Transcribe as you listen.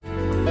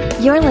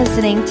You're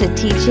listening to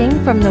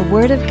teaching from the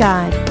Word of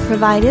God,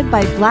 provided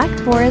by Black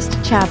Forest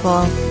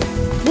Chapel.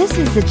 This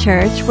is the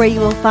church where you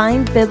will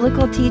find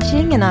biblical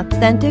teaching and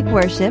authentic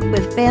worship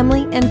with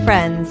family and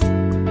friends.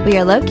 We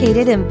are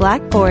located in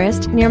Black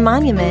Forest near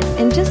Monument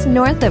and just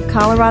north of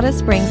Colorado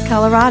Springs,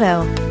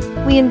 Colorado.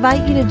 We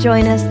invite you to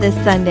join us this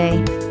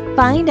Sunday.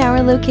 Find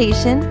our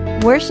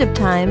location, worship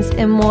times,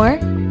 and more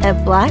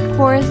at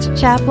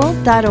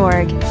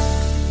blackforestchapel.org.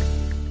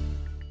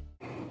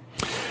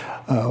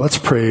 Let's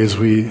pray as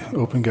we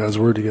open God's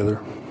Word together.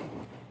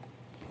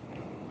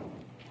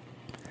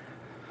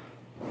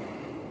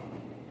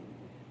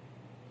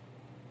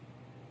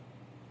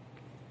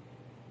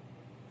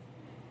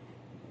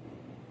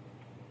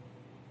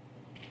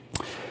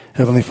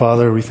 Heavenly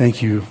Father, we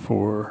thank you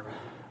for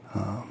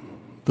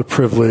the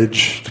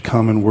privilege to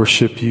come and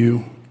worship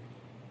you,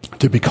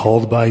 to be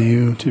called by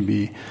you, to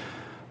be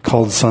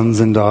called sons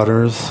and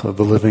daughters of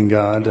the living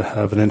God, to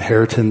have an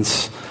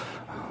inheritance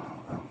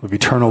of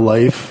eternal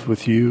life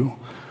with you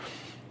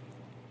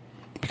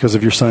because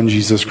of your Son,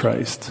 Jesus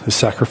Christ, his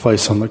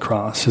sacrifice on the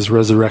cross, his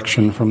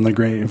resurrection from the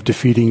grave,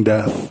 defeating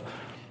death.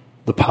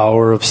 The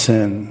power of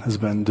sin has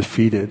been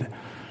defeated.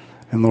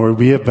 And Lord,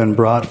 we have been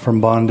brought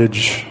from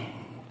bondage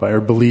by our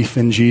belief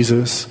in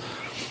Jesus.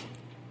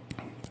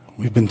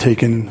 We've been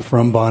taken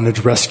from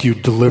bondage,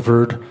 rescued,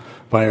 delivered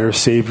by our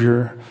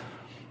Savior,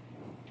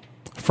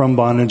 from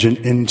bondage and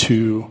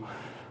into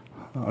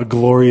a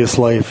glorious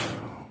life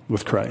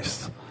with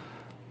Christ.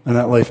 And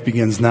that life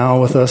begins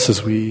now with us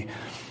as we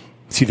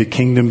see the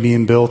kingdom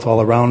being built all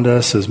around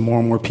us, as more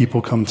and more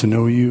people come to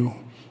know you.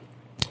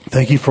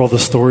 Thank you for all the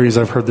stories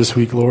I've heard this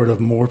week, Lord, of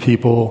more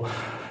people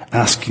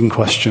asking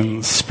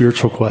questions,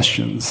 spiritual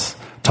questions,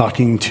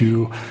 talking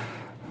to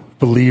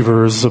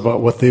believers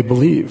about what they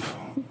believe,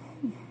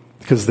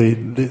 because they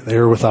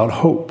are without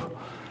hope.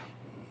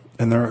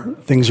 And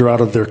things are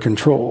out of their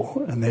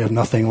control, and they have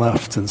nothing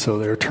left. And so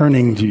they're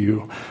turning to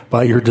you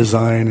by your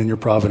design and your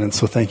providence.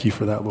 So thank you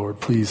for that, Lord.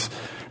 Please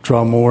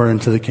draw more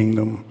into the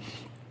kingdom.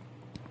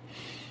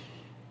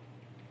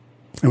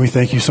 And we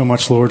thank you so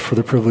much, Lord, for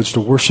the privilege to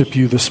worship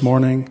you this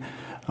morning.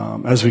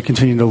 As we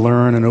continue to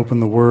learn and open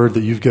the word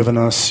that you've given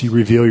us, you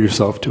reveal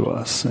yourself to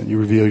us, and you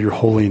reveal your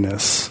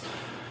holiness,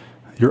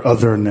 your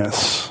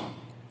otherness,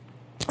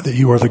 that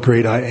you are the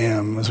great I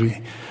am, as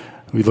we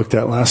looked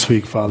at last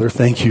week, Father.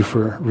 Thank you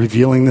for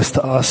revealing this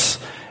to us,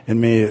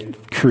 and may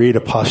it create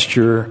a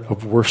posture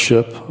of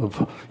worship,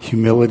 of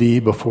humility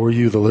before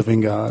you, the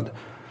living God,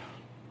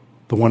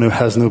 the one who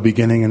has no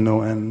beginning and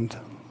no end,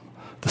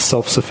 the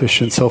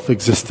self-sufficient,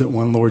 self-existent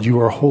one. Lord, you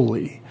are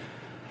holy.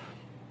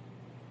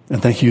 And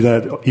thank you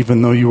that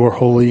even though you are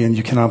holy and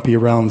you cannot be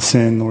around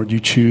sin, Lord, you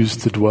choose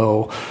to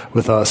dwell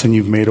with us, and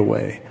you've made a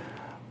way.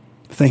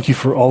 Thank you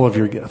for all of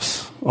your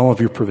gifts, all of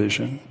your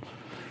provision.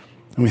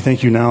 And we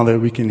thank you now that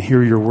we can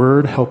hear your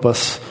word. Help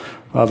us,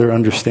 Father,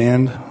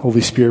 understand.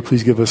 Holy Spirit,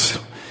 please give us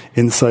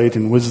insight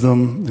and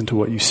wisdom into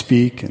what you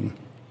speak, and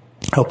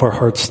help our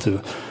hearts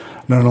to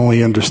not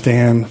only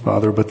understand,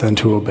 Father, but then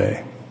to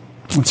obey.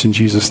 It's in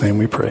Jesus' name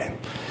we pray.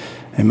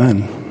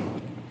 Amen.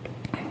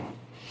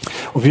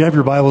 Well, if you have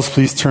your Bibles,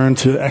 please turn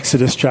to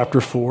Exodus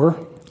chapter 4.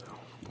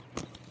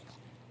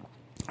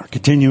 We're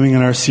continuing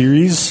in our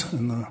series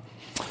in the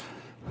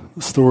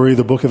story,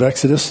 the book of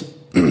Exodus.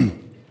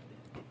 I'm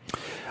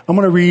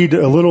going to read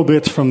a little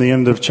bit from the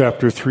end of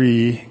chapter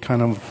 3,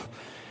 kind of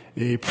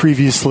a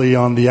previously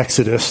on the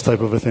Exodus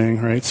type of a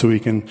thing, right? So we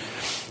can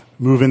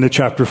move into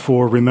chapter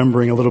 4,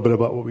 remembering a little bit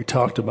about what we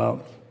talked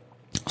about.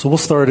 So we'll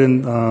start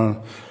in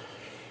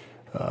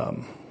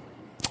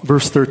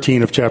verse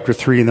 13 of chapter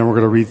 3, and then we're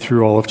going to read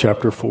through all of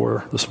chapter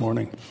 4 this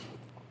morning.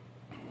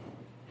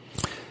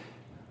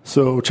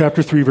 So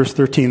chapter 3, verse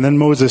 13, Then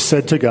Moses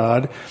said to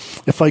God,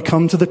 If I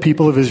come to the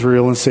people of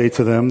Israel and say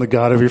to them, The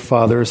God of your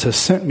fathers has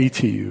sent me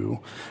to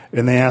you,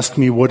 and they ask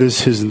me, What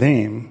is his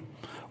name?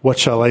 What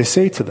shall I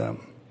say to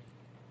them?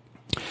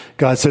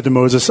 God said to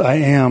Moses, I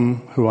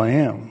am who I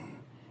am.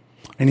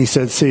 And he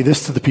said, Say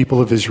this to the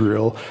people of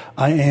Israel,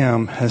 I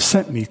am has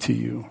sent me to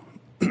you.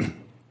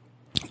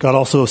 God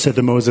also said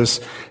to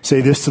Moses,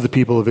 Say this to the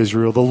people of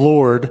Israel, The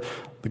Lord,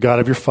 the God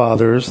of your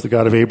fathers, the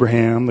God of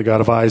Abraham, the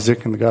God of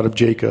Isaac, and the God of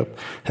Jacob,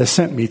 has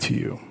sent me to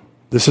you.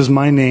 This is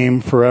my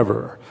name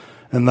forever,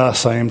 and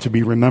thus I am to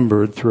be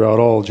remembered throughout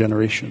all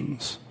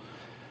generations.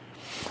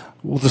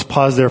 We'll just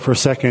pause there for a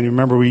second.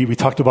 Remember, we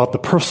talked about the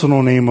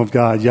personal name of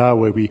God,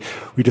 Yahweh.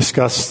 We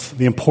discussed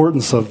the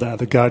importance of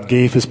that God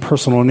gave his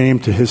personal name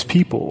to his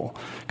people,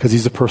 because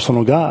he's a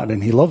personal God,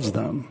 and he loves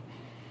them.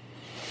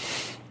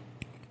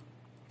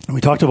 And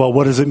we talked about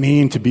what does it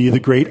mean to be the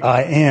great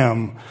I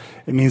am.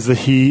 It means that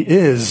he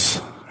is.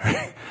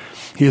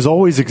 He has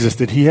always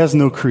existed. He has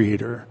no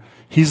creator.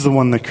 He's the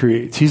one that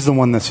creates. He's the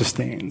one that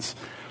sustains.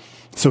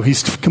 So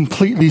he's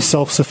completely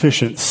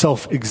self-sufficient,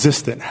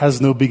 self-existent,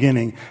 has no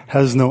beginning,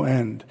 has no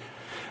end.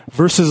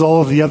 Versus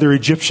all of the other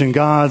Egyptian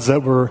gods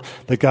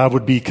that God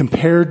would be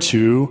compared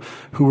to,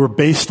 who were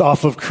based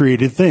off of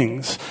created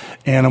things.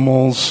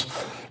 Animals,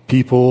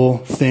 people,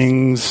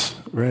 things,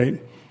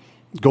 right?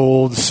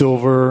 Gold,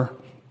 silver,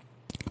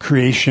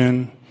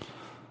 creation.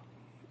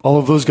 All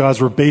of those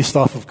gods were based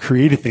off of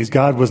created things.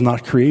 God was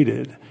not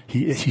created.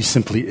 He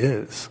simply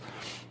is.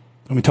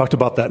 And we talked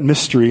about that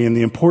mystery and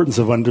the importance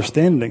of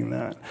understanding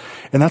that.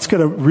 And that's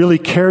going to really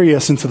carry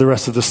us into the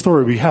rest of the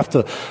story. We have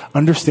to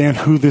understand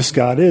who this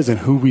God is and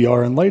who we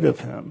are in light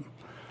of him,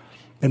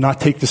 and not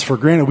take this for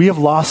granted. We have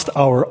lost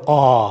our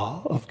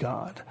awe of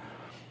God.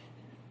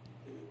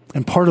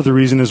 And part of the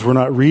reason is we're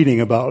not reading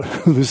about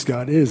who this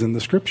God is in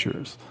the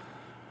scriptures.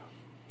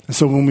 And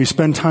so when we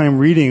spend time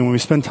reading, when we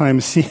spend time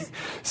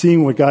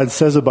seeing what God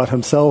says about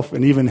himself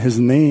and even his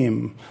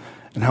name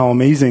and how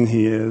amazing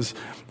he is,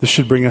 this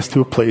should bring us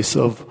to a place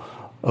of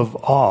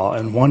awe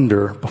and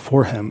wonder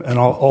before him, and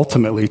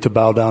ultimately to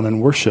bow down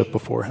and worship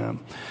before him.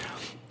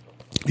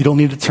 You don't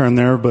need to turn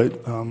there,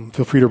 but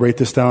feel free to write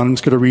this down. I'm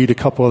just going to read a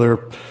couple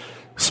other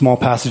small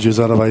passages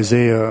out of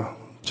Isaiah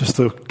just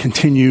to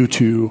continue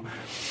to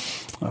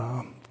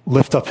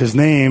lift up his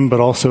name,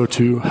 but also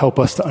to help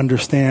us to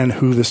understand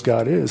who this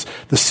God is,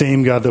 the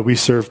same God that we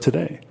serve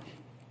today.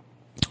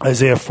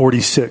 Isaiah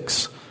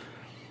 46,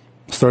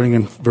 starting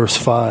in verse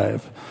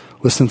 5.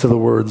 Listen to the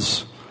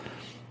words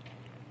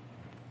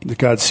that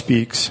God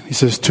speaks. He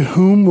says, "To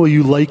whom will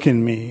you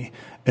liken me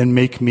and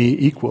make me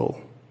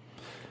equal,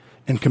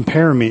 and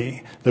compare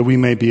me that we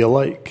may be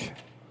alike?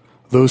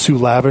 Those who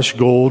lavish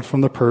gold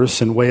from the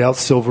purse and weigh out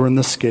silver in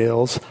the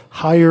scales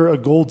hire a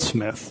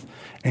goldsmith,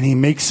 and he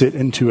makes it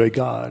into a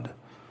god.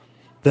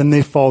 Then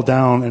they fall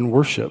down and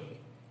worship.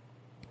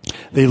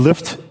 They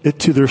lift it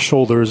to their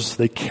shoulders,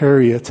 they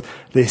carry it,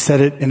 they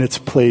set it in its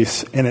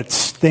place, and it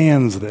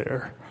stands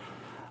there."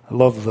 I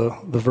love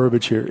the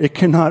verbiage here. It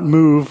cannot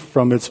move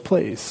from its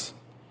place.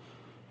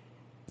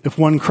 If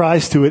one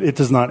cries to it, it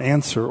does not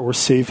answer or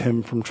save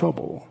him from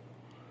trouble.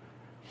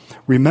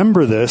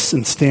 Remember this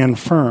and stand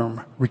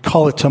firm.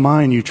 Recall it to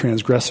mind, you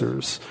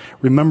transgressors.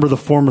 Remember the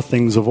former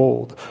things of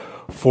old.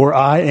 For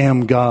I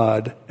am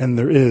God, and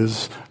there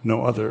is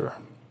no other.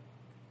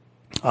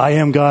 I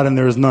am God, and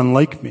there is none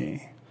like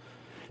me,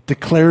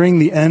 declaring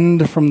the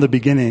end from the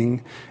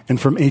beginning, and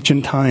from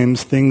ancient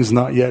times things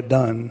not yet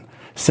done,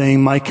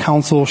 saying, my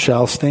counsel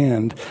shall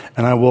stand,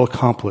 and I will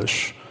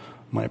accomplish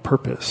my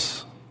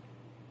purpose.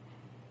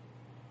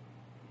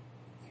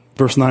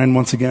 Verse 9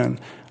 once again.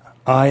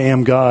 I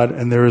am God,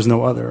 and there is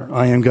no other.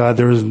 I am God,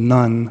 there is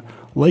none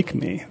like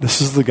me.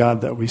 This is the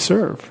God that we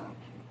serve.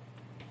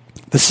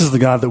 This is the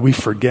God that we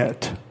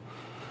forget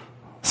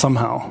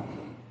somehow.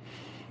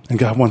 And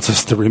God wants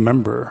us to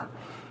remember.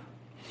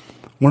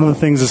 One of the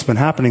things that's been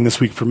happening this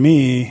week for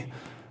me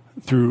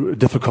through a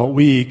difficult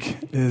week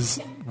is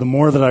the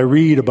more that I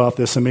read about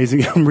this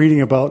amazing, I'm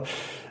reading about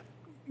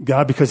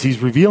God because he's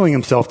revealing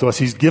himself to us.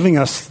 He's giving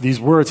us these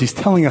words. He's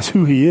telling us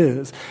who he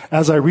is.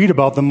 As I read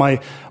about them,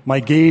 my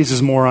gaze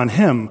is more on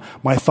him.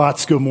 My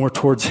thoughts go more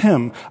towards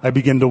him. I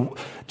begin to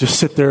just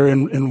sit there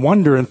and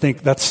wonder and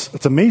think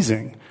that's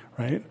amazing,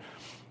 right?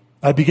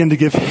 I begin to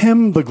give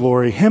him the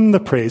glory, him the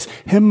praise,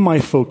 him my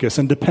focus,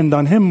 and depend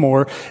on him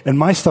more, and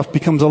my stuff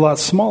becomes a lot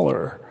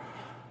smaller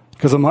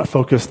because I'm not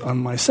focused on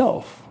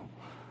myself.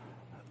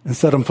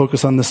 Instead, I'm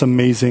focused on this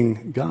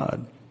amazing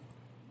God.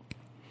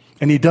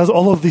 And he does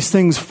all of these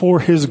things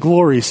for his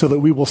glory so that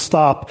we will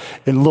stop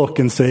and look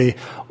and say,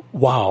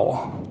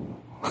 wow,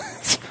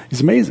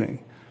 he's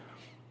amazing.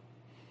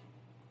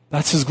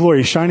 That's his glory.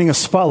 He's shining a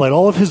spotlight.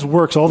 All of his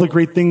works, all the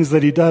great things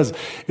that he does,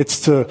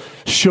 it's to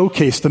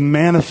showcase, to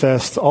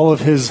manifest all of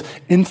his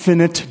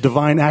infinite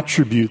divine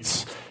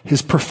attributes,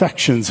 his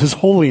perfections, his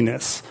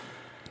holiness.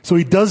 So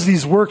he does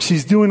these works.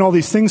 He's doing all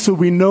these things so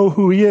we know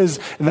who he is,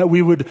 and that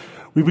we would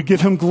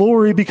give him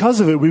glory because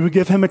of it. We would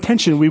give him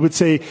attention. We would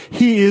say,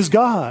 he is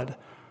God.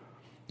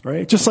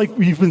 Right? Just like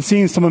we've been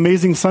seeing some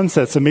amazing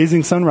sunsets,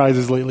 amazing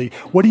sunrises lately.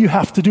 What do you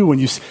have to do when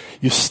you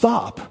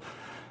stop?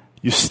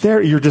 You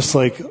stare, you're just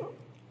like,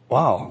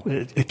 wow,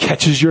 it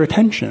catches your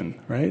attention,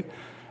 right?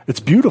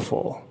 It's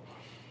beautiful.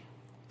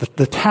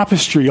 The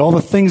tapestry, all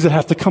the things that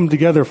have to come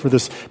together for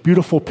this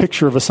beautiful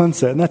picture of a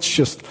sunset, and that's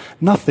just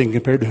nothing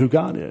compared to who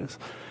God is.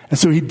 And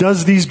so he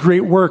does these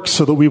great works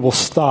so that we will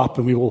stop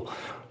and we will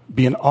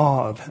be in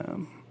awe of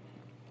him.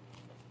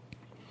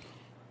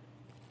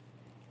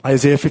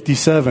 Isaiah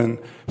 57,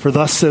 for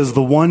thus says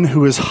the one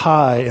who is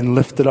high and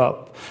lifted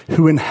up,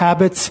 who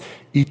inhabits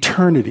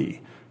eternity,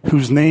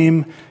 whose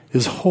name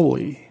is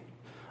holy.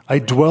 I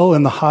dwell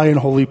in the high and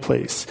holy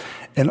place,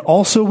 and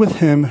also with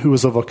him who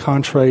is of a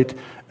contrite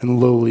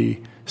and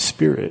lowly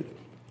spirit.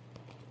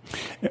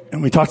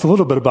 And we talked a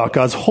little bit about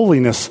God's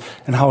holiness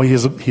and how he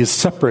is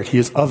separate, he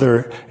is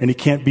other, and he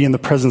can't be in the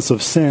presence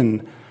of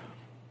sin.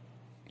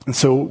 And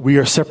so we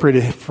are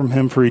separated from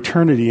him for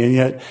eternity. And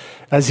yet,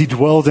 as he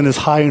dwells in his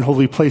high and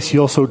holy place, he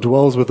also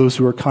dwells with those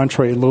who are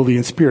contrite and lowly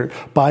in spirit.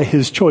 By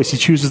his choice, he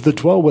chooses to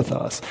dwell with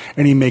us,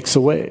 and he makes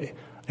a way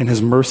in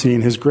his mercy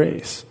and his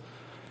grace.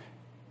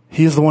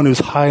 He is the one who's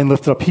high and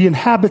lifted up. He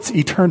inhabits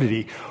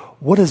eternity.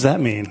 What does that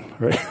mean?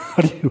 Right?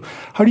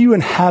 How do you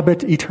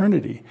inhabit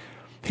eternity?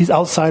 He's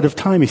outside of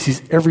time. He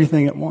sees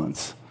everything at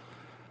once.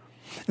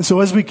 And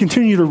so as we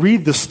continue to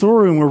read the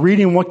story and we're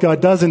reading what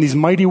God does in these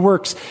mighty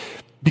works,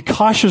 be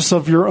cautious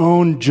of your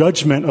own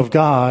judgment of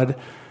God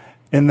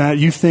And that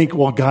you think,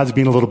 well, God's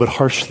being a little bit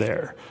harsh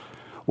there.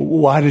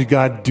 Why did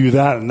God do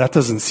that? And that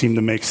doesn't seem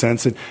to make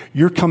sense. And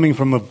you're coming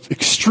from an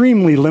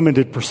extremely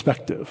limited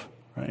perspective,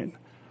 right?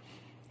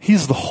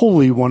 He's the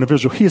Holy One of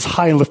Israel. He is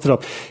high and lifted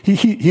up.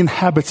 He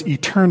inhabits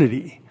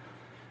eternity.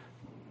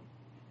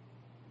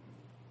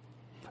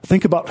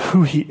 Think about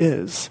who he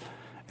is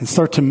and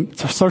start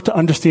to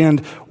understand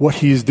what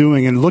he is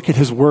doing and look at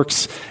his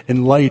works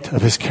in light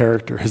of his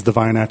character, his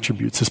divine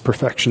attributes, his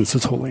perfections,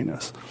 his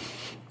holiness.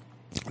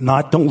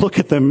 Don't look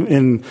at them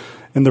in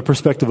the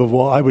perspective of,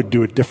 well, I would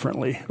do it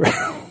differently.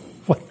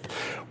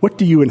 What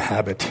do you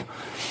inhabit?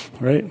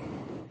 Right?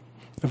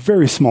 A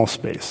very small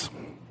space.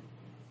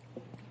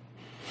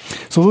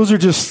 So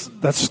that's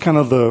just kind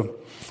of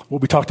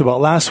what we talked about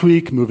last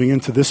week, moving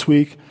into this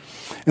week.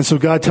 And so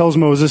God tells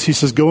Moses, he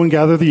says, go and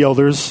gather the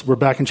elders. We're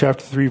back in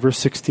chapter 3, verse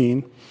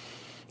 16.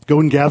 Go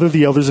and gather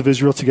the elders of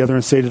Israel together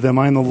and say to them,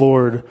 I am the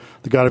Lord,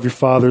 the God of your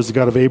fathers, the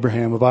God of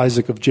Abraham, of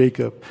Isaac, of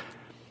Jacob,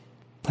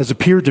 has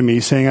appeared to me,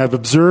 saying, I have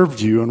observed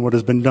you and what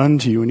has been done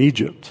to you in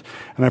Egypt.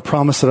 And I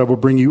promise that I will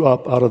bring you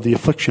up out of the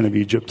affliction of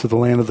Egypt to the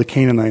land of the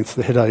Canaanites,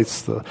 the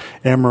Hittites, the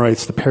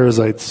Amorites, the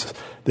Perizzites,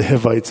 the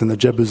Hivites, and the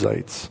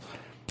Jebusites,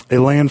 a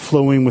land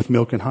flowing with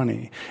milk and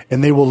honey.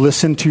 And they will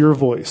listen to your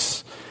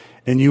voice.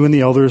 And you and the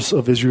elders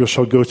of Israel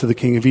shall go to the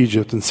king of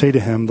Egypt and say to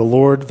him, the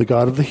Lord, the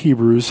God of the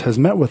Hebrews, has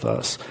met with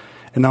us.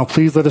 And now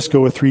please let us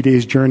go a 3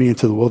 days' journey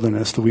into the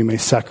wilderness that we may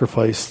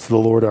sacrifice to the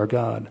Lord our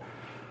God.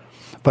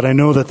 But I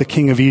know that the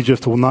king of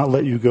Egypt will not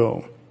let you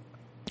go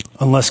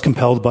unless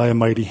compelled by a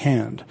mighty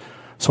hand.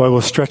 So I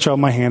will stretch out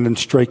my hand and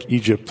strike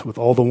Egypt with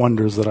all the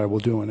wonders that I will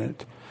do in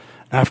it.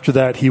 After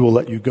that, he will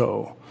let you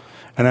go.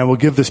 And I will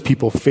give this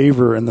people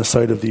favor in the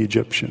sight of the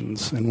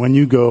Egyptians. And when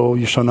you go,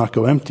 you shall not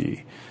go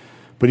empty.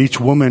 But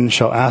each woman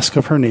shall ask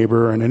of her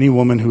neighbor and any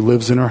woman who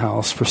lives in her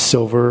house for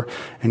silver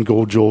and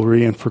gold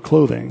jewelry and for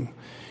clothing.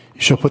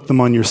 You shall put them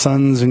on your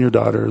sons and your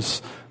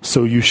daughters,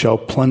 so you shall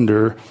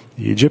plunder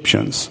the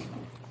Egyptians.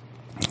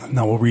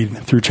 Now we'll read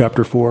through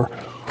chapter 4.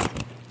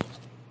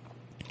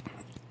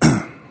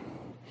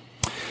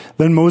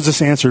 Then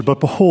Moses answered, but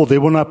behold, they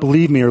will not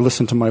believe me or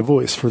listen to my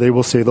voice, for they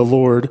will say, the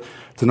Lord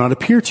did not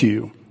appear to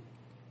you.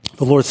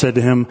 The Lord said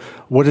to him,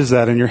 what is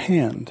that in your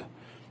hand?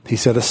 He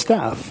said, a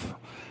staff.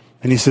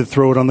 And he said,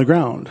 throw it on the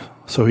ground.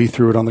 So he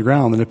threw it on the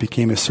ground, and it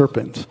became a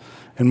serpent.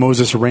 And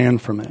Moses ran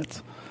from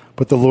it.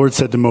 But the Lord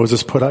said to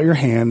Moses, put out your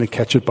hand and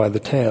catch it by the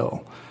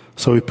tail.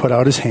 So he put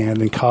out his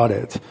hand and caught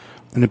it.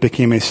 And it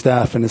became a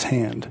staff in his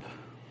hand,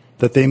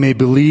 that they may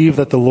believe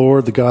that the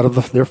Lord, the God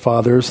of their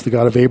fathers, the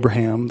God of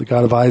Abraham, the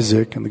God of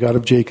Isaac, and the God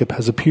of Jacob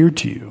has appeared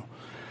to you.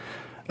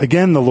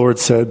 Again, the Lord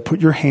said, put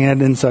your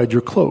hand inside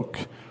your cloak.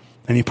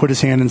 And he put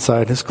his hand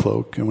inside his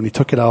cloak, and when he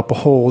took it out,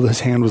 behold,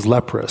 his hand was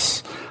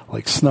leprous,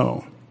 like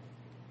snow.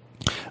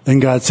 Then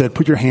God said,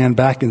 put your hand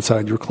back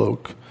inside your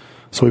cloak.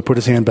 So he put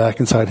his hand back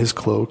inside his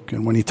cloak,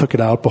 and when he took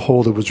it out,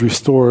 behold, it was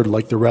restored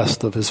like the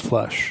rest of his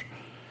flesh.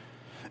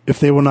 If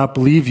they will not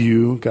believe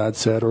you, God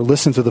said, or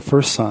listen to the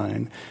first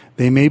sign,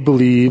 they may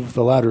believe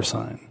the latter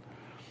sign.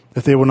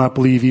 If they will not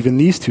believe even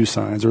these two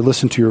signs, or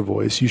listen to your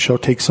voice, you shall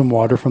take some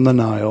water from the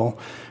Nile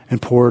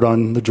and pour it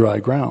on the dry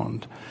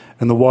ground.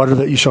 And the water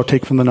that you shall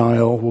take from the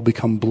Nile will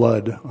become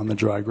blood on the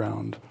dry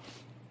ground.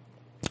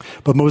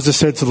 But Moses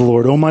said to the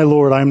Lord, O my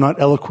Lord, I am not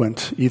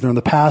eloquent, either in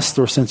the past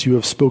or since you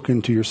have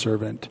spoken to your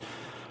servant,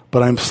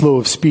 but I am slow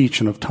of speech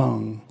and of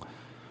tongue.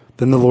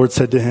 Then the Lord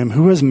said to him,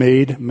 who has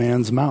made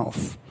man's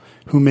mouth?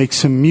 Who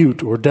makes him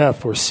mute or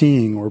deaf or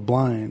seeing or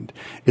blind?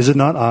 Is it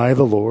not I,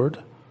 the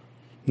Lord?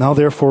 Now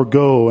therefore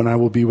go, and I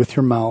will be with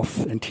your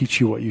mouth and teach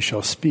you what you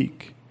shall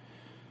speak.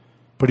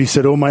 But he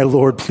said, O my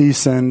Lord, please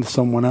send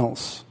someone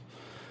else.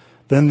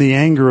 Then the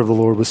anger of the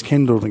Lord was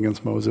kindled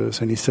against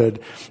Moses, and he said,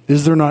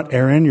 is there not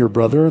Aaron, your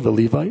brother, the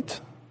Levite?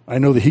 I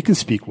know that he can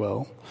speak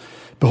well.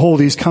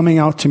 Behold, he is coming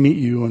out to meet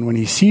you, and when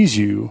he sees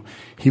you,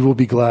 he will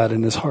be glad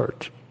in his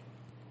heart.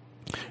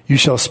 You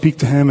shall speak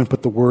to him and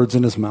put the words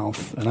in his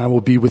mouth, and I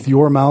will be with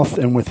your mouth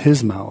and with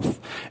his mouth,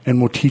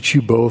 and will teach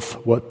you both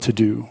what to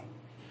do.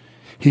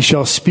 He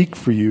shall speak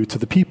for you to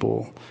the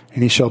people,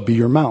 and he shall be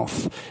your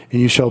mouth, and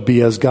you shall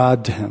be as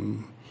God to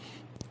him.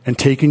 And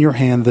take in your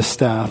hand the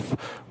staff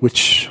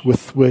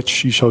with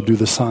which you shall do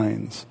the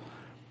signs.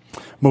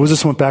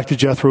 Moses went back to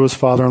Jethro, his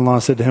father-in-law,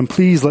 and said to him,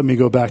 please let me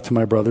go back to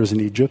my brothers in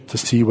Egypt to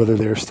see whether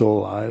they are still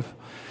alive.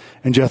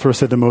 And Jethro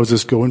said to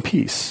Moses, go in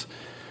peace.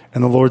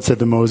 And the Lord said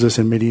to Moses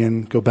and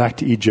Midian, go back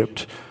to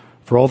Egypt,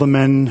 for all the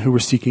men who were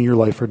seeking your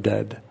life are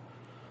dead.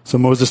 So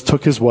Moses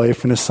took his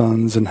wife and his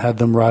sons and had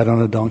them ride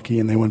on a donkey,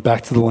 and they went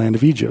back to the land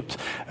of Egypt.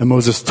 And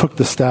Moses took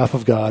the staff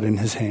of God in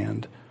his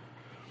hand.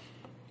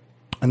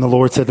 And the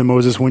Lord said to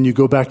Moses, when you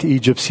go back to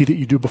Egypt, see that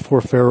you do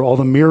before Pharaoh all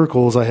the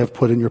miracles I have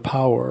put in your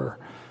power.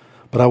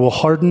 But I will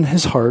harden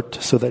his heart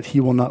so that he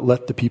will not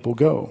let the people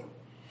go.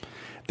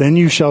 Then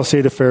you shall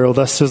say to Pharaoh,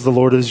 thus says the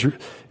Lord,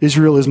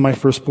 Israel is my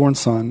firstborn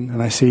son,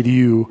 and I say to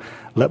you,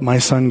 let my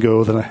son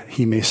go that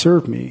he may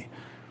serve me.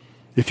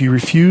 If you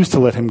refuse to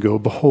let him go,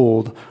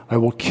 behold, I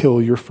will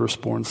kill your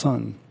firstborn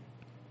son.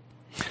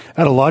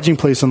 At a lodging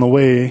place on the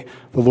way,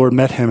 the Lord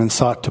met him and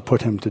sought to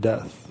put him to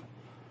death.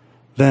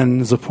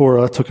 Then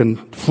Zipporah took a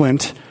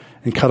flint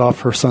and cut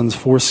off her son's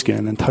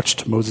foreskin and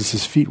touched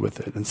Moses' feet with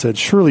it and said,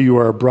 "Surely you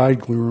are a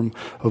bridegroom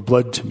of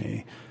blood to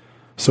me."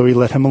 So he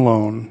let him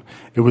alone.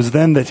 It was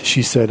then that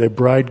she said, "A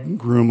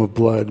bridegroom of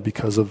blood,"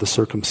 because of the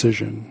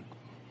circumcision.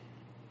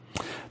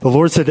 The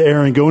Lord said to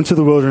Aaron, "Go into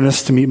the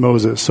wilderness to meet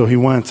Moses." So he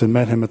went and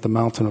met him at the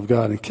mountain of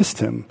God and kissed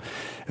him.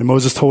 And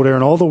Moses told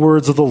Aaron all the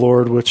words of the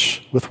Lord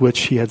with which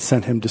he had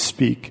sent him to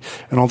speak,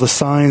 and all the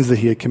signs that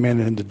he had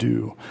commanded him to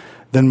do.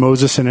 Then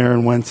Moses and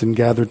Aaron went and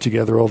gathered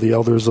together all the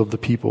elders of the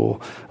people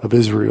of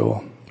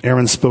Israel.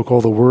 Aaron spoke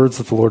all the words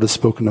that the Lord had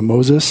spoken to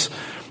Moses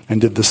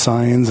and did the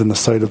signs in the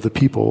sight of the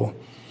people.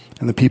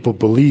 And the people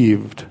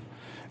believed.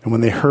 And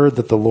when they heard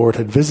that the Lord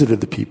had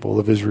visited the people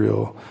of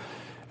Israel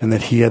and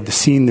that he had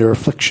seen their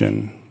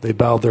affliction, they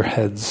bowed their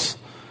heads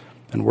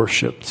and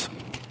worshiped.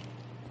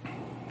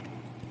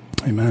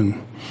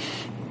 Amen.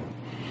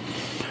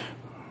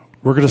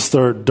 We're going to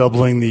start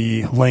doubling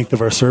the length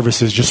of our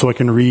services just so I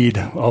can read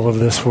all of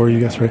this for you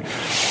guys, right?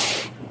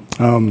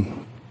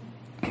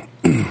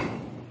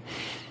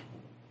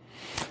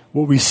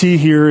 What we see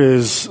here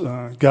is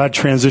God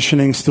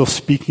transitioning, still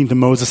speaking to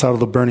Moses out of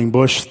the burning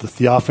bush, the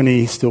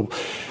theophany.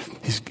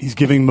 He's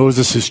giving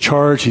Moses his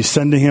charge. He's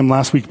sending him.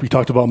 Last week we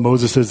talked about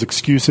Moses'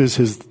 excuses,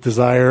 his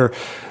desire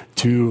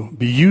to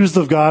be used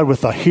of God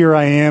with a "here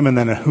I am" and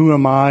then a "who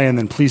am I" and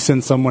then "please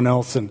send someone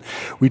else." And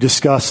we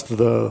discussed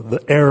the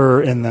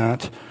error in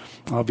that,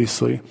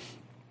 obviously.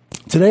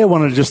 Today I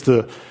wanted just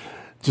to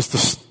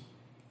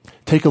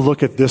take a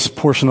look at this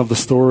portion of the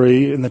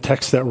story in the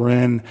text that we're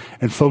in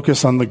and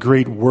focus on the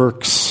great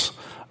works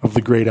of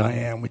the great I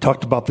am. We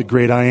talked about the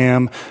great I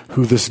am,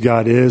 who this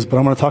God is, but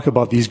I'm going to talk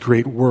about these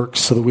great works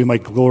so that we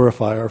might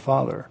glorify our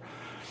Father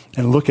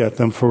and look at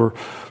them for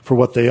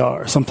what they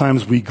are.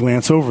 Sometimes we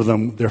glance over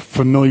them. They're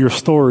familiar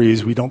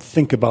stories. We don't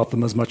think about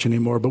them as much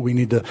anymore, but we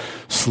need to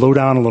slow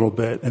down a little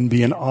bit and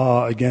be in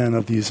awe again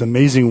of these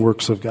amazing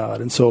works of God.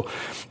 And so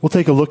we'll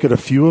take a look at a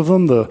few of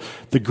them,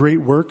 the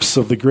great works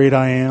of the great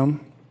I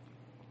am,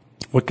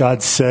 what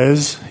God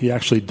says he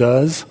actually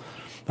does.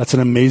 That's an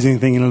amazing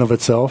thing in and of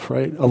itself,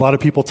 right? A lot of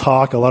people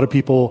talk, a lot of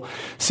people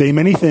say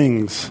many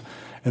things,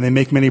 and they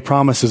make many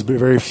promises, but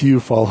very few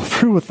follow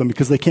through with them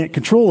because they can't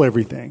control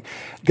everything.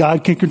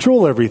 God can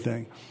control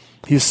everything.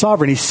 He is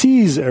sovereign. He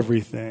sees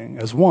everything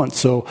as one.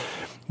 So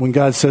when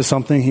God says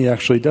something, he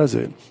actually does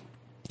it.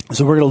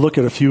 So we're going to look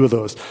at a few of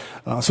those.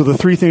 So the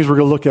three things we're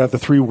going to look at, the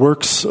three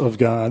works of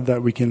God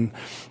that we can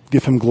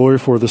give him glory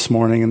for this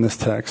morning in this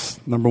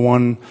text. Number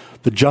one,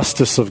 the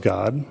justice of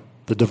God,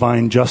 the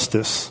divine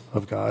justice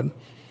of God.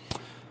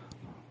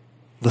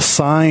 The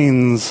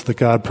signs that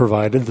God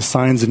provided, the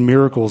signs and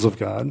miracles of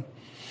God.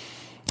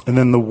 And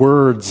then the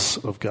words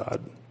of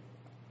God.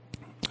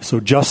 So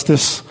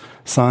justice,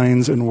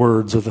 signs, and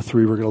words are the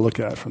three we're going to look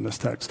at from this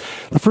text.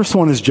 The first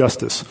one is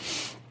justice.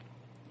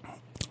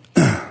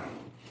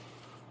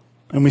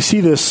 And we see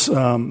this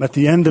at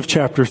the end of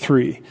chapter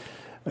 3.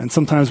 And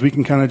sometimes we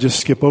can kind of just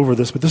skip over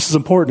this, but this is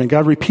important. And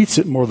God repeats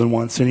it more than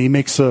once. And he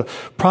makes a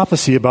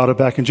prophecy about it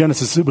back in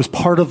Genesis. It was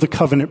part of the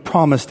covenant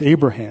promised to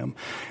Abraham.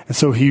 And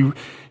so he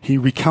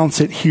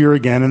recounts it here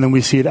again, and then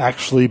we see it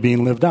actually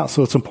being lived out.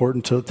 So it's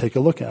important to take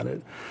a look at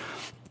it.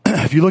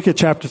 If you look at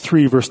chapter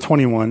 3, verse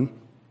 21,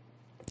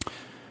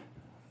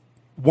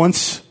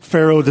 once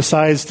Pharaoh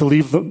decides to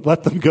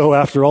let them go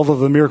after all of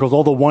the miracles,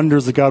 all the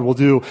wonders that God will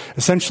do,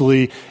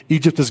 essentially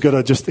Egypt is going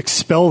to just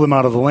expel them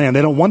out of the land.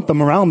 They don't want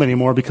them around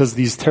anymore because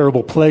these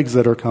terrible plagues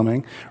that are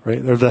coming,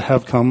 right, or that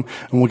have come,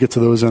 and we'll get to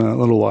those in a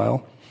little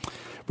while.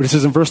 But it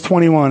says in verse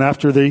 21,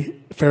 after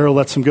Pharaoh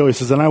lets them go, he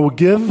says, "And I will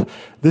give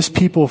this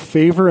people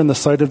favor in the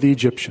sight of the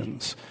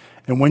Egyptians.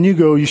 And when you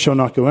go, you shall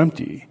not go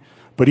empty.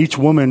 But each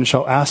woman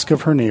shall ask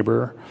of her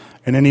neighbor,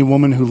 and any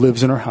woman who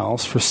lives in her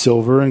house, for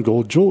silver and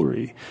gold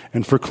jewelry,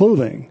 and for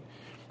clothing.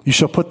 You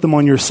shall put them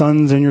on your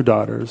sons and your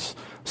daughters,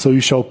 so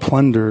you shall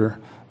plunder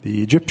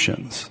the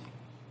Egyptians."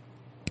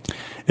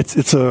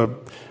 It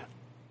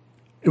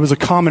was a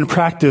common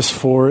practice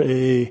for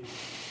a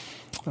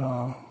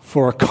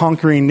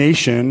conquering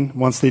nation,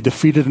 once they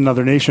defeated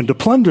another nation, to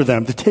plunder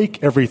them, to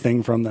take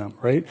everything from them,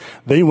 right?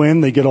 They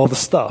win, they get all the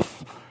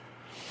stuff.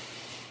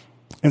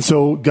 And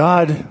so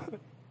God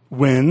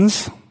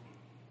wins.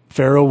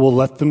 Pharaoh will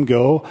let them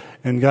go,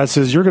 and God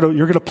says, you're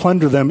going to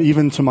plunder them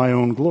even to my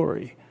own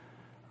glory,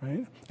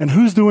 right? And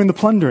who's doing the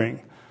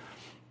plundering?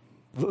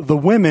 The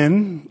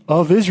women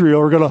of Israel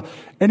are going to,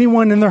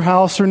 anyone in their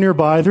house or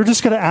nearby, they're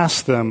just going to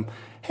ask them,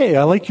 "Hey,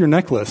 I like your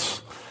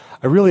necklace.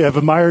 I've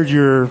admired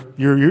your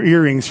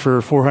earrings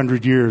for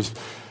 400 years.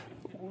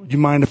 You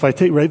mind if I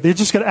take," right? They're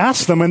just going to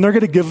ask them, and they're going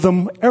to give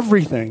them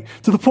everything,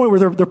 to the point where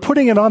they're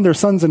putting it on their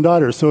sons and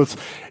daughters. So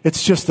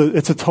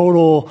it's a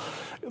total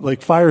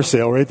like fire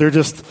sale, right?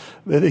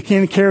 They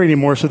can't carry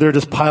anymore, so they're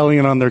just piling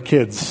it on their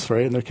kids,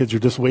 right? And their kids are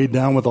just weighed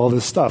down with all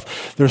this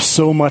stuff. There's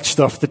so much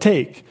stuff to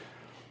take,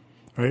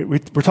 right?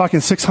 We're talking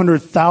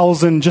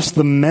 600,000 just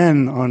the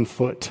men on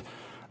foot,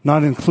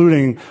 not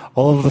including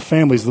all of the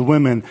families, the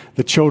women,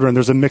 the children.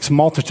 There's a mixed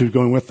multitude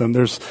going with them.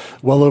 There's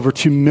well over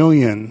 2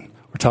 million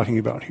we're talking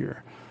about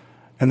here.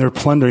 And they're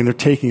plundering, they're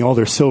taking all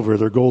their silver,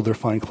 their gold, their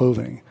fine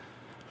clothing.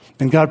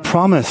 And God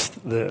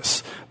promised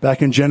this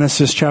back in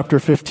Genesis chapter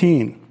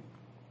 15.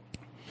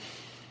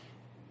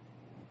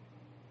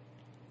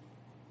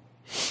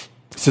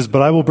 It says,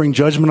 but I will bring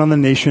judgment on the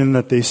nation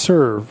that they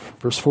serve,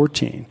 verse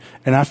 14.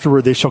 And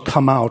afterward they shall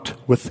come out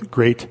with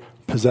great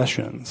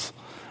possessions.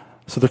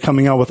 So they're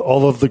coming out with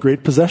all of the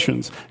great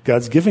possessions.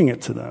 God's giving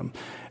it to them.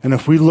 And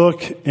if we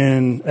look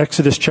in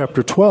Exodus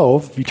chapter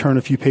 12, if you turn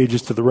a few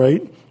pages to the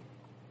right,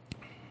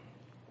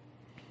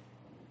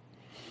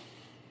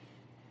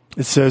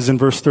 it says in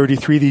verse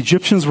 33, the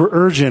Egyptians were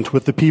urgent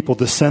with the people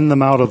to send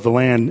them out of the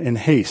land in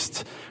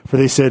haste, for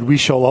they said, we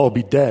shall all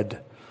be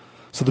dead.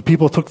 So the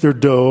people took their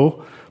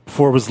dough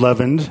before it was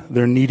leavened,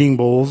 their kneading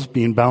bowls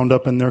being bound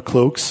up in their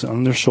cloaks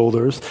on their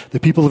shoulders. The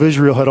people of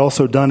Israel had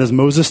also done as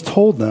Moses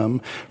told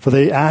them, for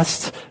they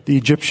asked the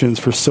Egyptians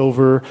for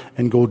silver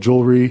and gold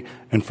jewelry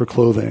and for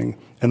clothing.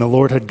 And the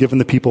Lord had given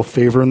the people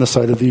favor in the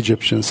sight of the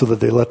Egyptians so that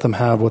they let them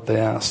have what they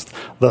asked.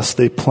 Thus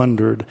they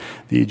plundered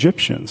the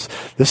Egyptians.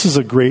 This is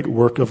a great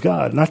work of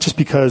God, not just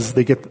because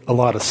they get a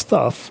lot of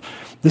stuff.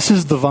 This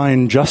is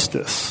divine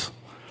justice.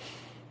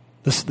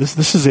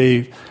 This is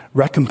a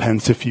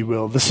recompense, if you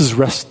will. This is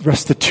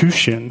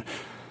restitution,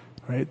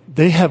 right?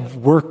 They have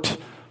worked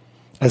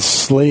as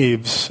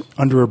slaves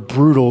under a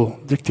brutal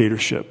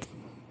dictatorship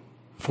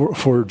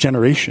for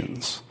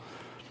generations.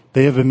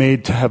 They have been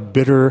made to have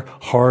bitter,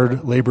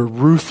 hard labor,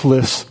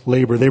 ruthless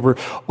labor.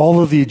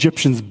 All of the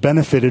Egyptians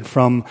benefited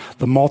from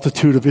the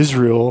multitude of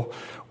Israel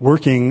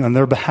working on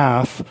their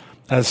behalf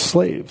as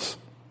slaves.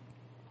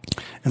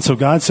 And so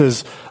God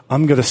says,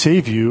 I'm going to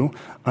save you.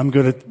 I'm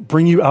going to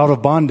bring you out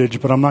of bondage,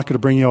 but I'm not going to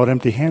bring you out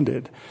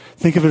empty-handed.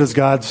 Think of it as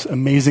God's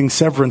amazing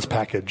severance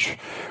package,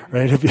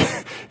 right?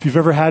 If you've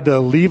ever had to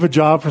leave a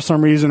job for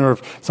some reason, or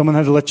if someone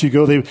had to let you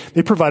go,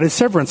 they provided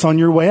severance on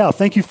your way out.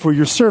 Thank you for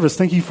your service.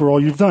 Thank you for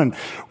all you've done.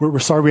 We're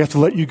sorry we have to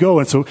let you go.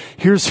 And so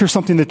here's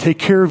something to take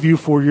care of you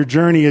for your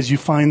journey as you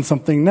find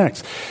something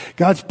next.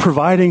 God's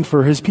providing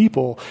for his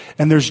people,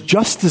 and there's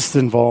justice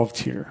involved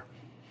here.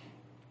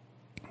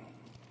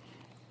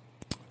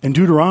 In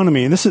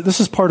Deuteronomy, and this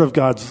is part of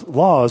God's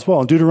law as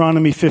well. In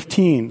Deuteronomy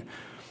 15,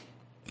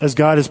 as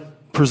God is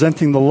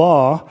presenting the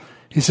law,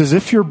 he says,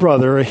 if your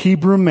brother, a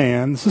Hebrew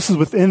man, this is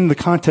within the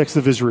context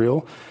of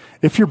Israel,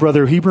 if your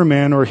brother, a Hebrew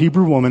man or a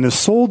Hebrew woman, is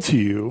sold to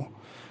you,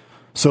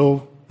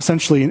 so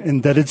essentially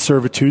indebted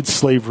servitude,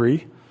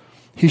 slavery,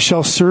 he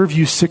shall serve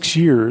you 6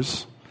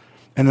 years,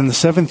 and in the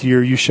 7th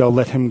year you shall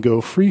let him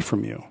go free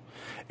from you.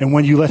 And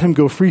when you let him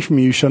go free from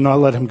you, you shall not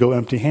let him go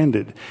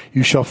empty-handed.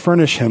 You shall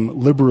furnish him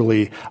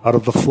liberally out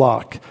of the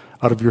flock,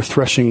 out of your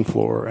threshing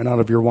floor, and out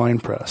of your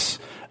winepress.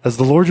 As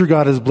the Lord your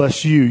God has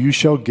blessed you, you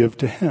shall give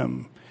to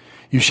him.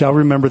 You shall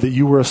remember that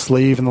you were a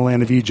slave in the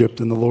land of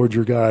Egypt, and the Lord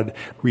your God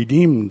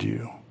redeemed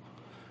you.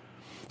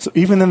 So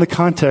even in the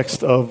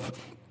context of,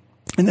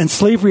 and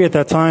slavery at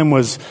that time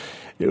was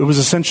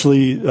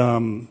essentially,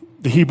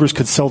 the Hebrews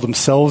could sell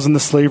themselves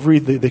into slavery.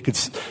 They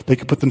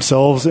could put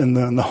themselves in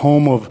the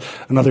home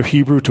of another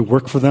Hebrew to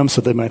work for them, so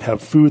they might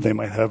have food, they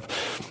might have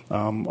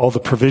all the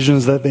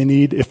provisions that they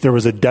need. If there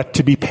was a debt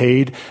to be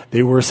paid,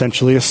 they were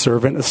essentially a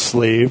servant, a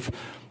slave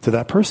to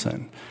that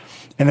person.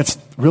 And it's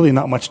really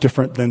not much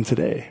different than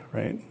today,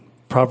 right?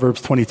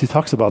 Proverbs 22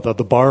 talks about that.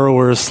 The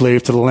borrower is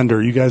slave to the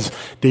lender. You guys,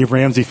 Dave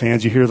Ramsey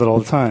fans, you hear that all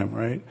the time,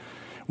 right?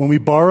 When we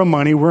borrow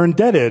money, we're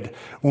indebted.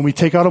 When we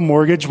take out a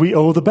mortgage, we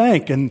owe the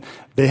bank, and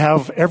they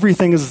have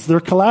everything as their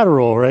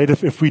collateral, right?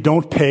 If we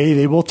don't pay,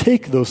 they will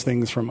take those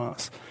things from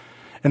us.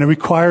 And it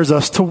requires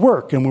us to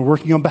work, and we're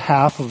working on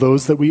behalf of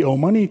those that we owe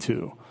money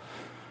to.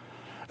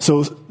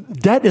 So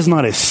debt is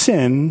not a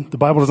sin. The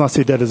Bible does not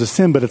say debt is a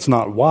sin, but it's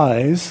not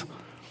wise.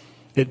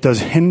 It does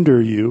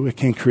hinder you. It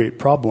can create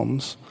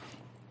problems.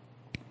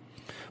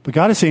 But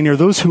God is saying here,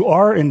 those who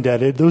are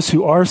indebted, those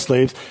who are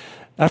slaves,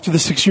 after the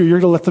 6th year, you're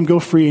going to let them go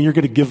free, and you're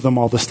going to give them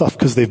all the stuff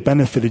because they've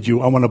benefited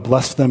you. I want to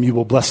bless them. You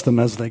will bless them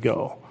as they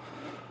go.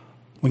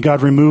 When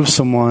God removes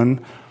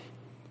someone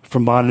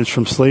from bondage,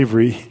 from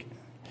slavery,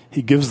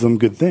 he gives them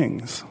good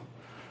things.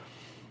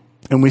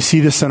 And we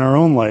see this in our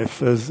own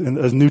life as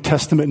New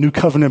Testament, New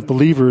Covenant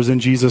believers in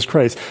Jesus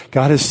Christ.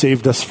 God has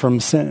saved us from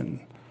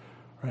sin,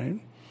 right?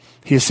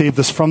 He has saved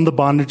us from the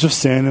bondage of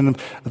sin, and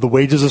the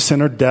wages of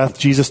sin are death.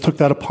 Jesus took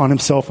that upon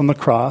himself on the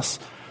cross,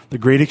 the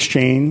great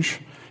exchange.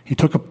 He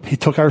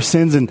took our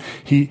sins, and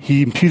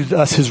he imputed to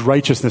us his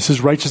righteousness.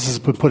 His righteousness has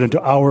been put into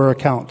our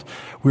account.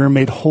 We are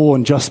made whole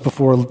and just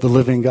before the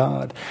living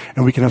God,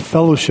 and we can have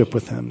fellowship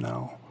with him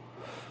now.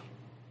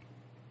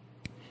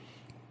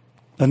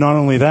 And not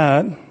only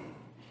that,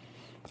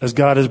 as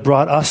God has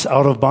brought us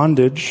out of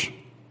bondage,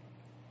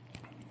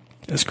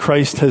 as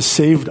Christ has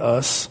saved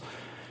us,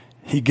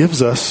 he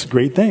gives us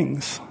great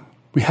things.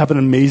 We have an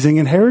amazing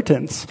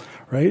inheritance,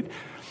 right?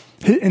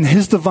 In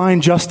his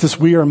divine justice,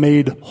 we are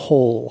made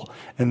whole,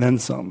 and then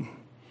some.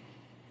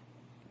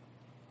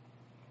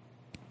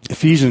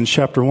 Ephesians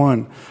chapter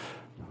 1,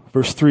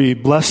 verse 3,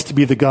 blessed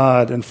be the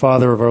God and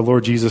Father of our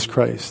Lord Jesus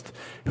Christ.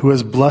 who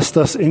has blessed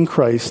us in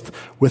Christ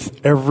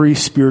with every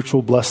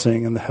spiritual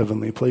blessing in the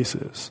heavenly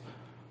places.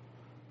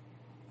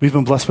 We've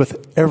been blessed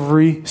with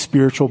every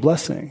spiritual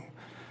blessing.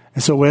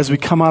 And so as we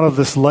come out of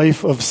this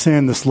life of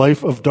sin, this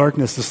life of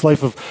darkness, this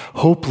life of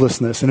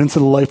hopelessness, and into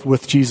the life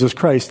with Jesus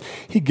Christ,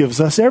 he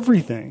gives us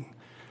everything.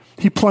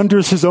 He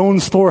plunders his own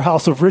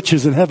storehouse of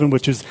riches in heaven,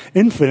 which is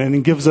infinite,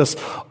 and gives us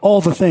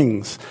all the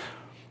things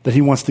that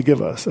he wants to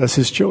give us as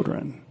his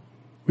children.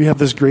 We have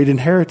this great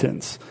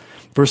inheritance.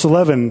 Verse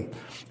 11,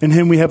 in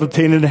him we have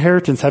obtained an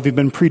inheritance, having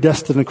been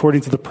predestined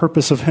according to the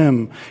purpose of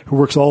him who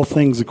works all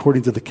things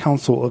according to the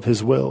counsel of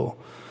his will,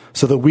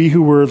 so that we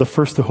who were the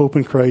first to hope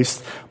in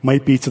Christ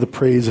might be to the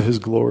praise of his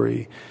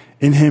glory.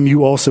 In him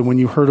you also, when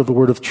you heard of the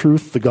word of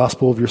truth, the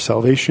gospel of your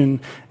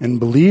salvation, and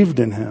believed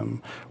in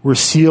him, were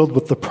sealed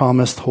with the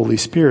promised Holy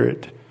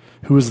Spirit,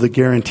 who is the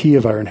guarantee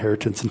of our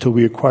inheritance until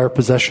we acquire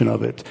possession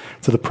of it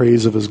to the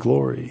praise of his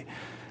glory.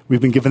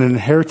 We've been given an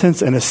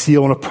inheritance and a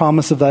seal and a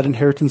promise of that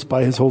inheritance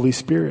by his Holy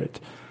Spirit.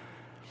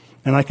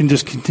 And I can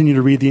just continue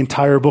to read the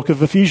entire book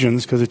of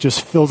Ephesians because it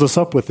just fills us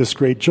up with this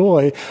great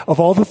joy of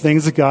all the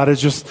things that God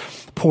has just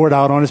poured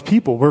out on his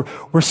people.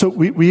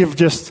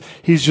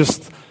 He's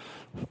just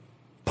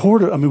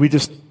poured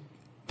it.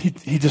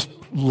 He just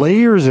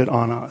layers it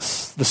on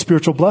us, the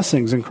spiritual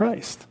blessings in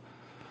Christ.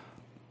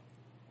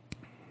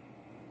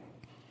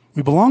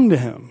 We belong to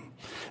him.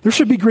 There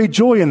should be great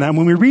joy in that. And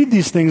when we read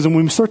these things and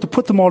when we start to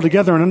put them all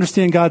together and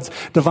understand God's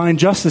divine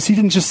justice, he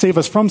didn't just save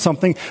us from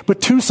something,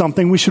 but to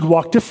something. We should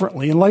walk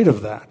differently in light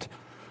of that.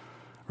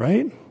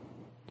 Right?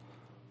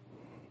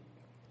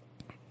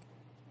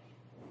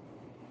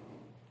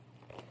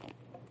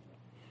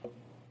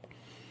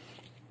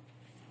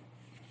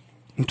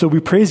 And so we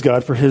praise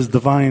God for his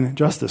divine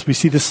justice. We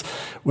see this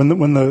when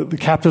the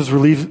captives were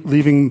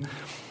leaving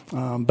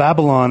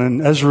Babylon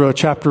in Ezra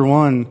chapter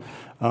 1.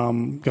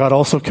 God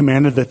also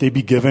commanded that they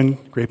be given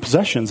great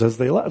possessions as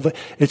they left.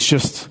 It's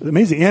just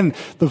amazing. And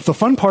the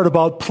fun part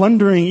about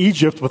plundering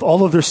Egypt with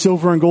all of their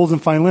silver and gold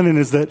and fine linen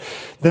is that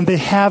then they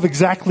have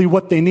exactly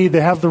what they need.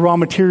 They have the raw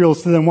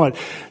materials to then what?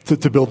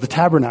 To build the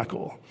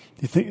tabernacle.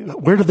 You think,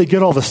 where did they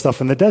get all this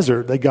stuff in the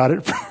desert? They got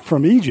it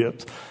from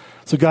Egypt.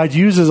 So God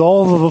uses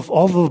all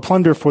of the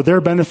plunder for their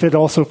benefit,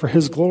 also for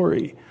his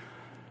glory.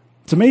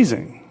 It's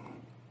amazing.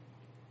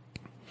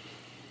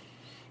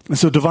 And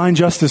so divine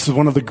justice is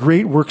one of the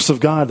great works of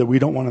God that we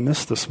don't want to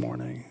miss this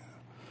morning.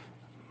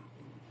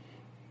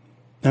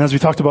 And as we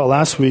talked about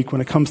last week,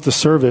 when it comes to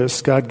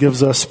service, God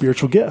gives us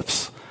spiritual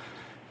gifts.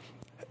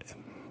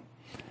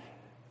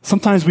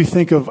 Sometimes we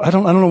think of, I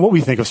don't know what we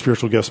think of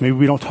spiritual gifts. Maybe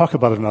we don't talk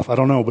about it enough. I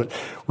don't know. But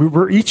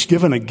we're each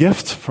given a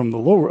gift from the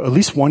Lord, at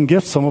least one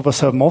gift. Some of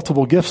us have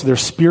multiple gifts. They're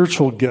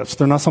spiritual gifts.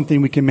 They're not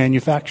something we can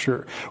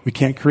manufacture. We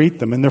can't create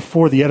them. And they're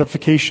for the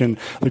edification,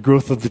 the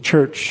growth of the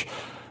church.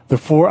 They're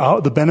for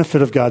the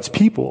benefit of God's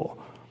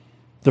people.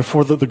 They're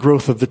for the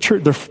growth of the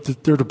church.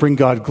 They're to bring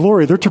God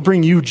glory. They're to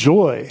bring you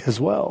joy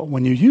as well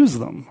when you use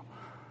them.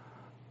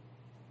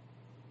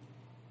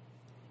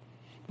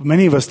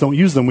 Many of us don't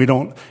use them. We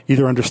don't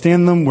either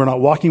understand them. We're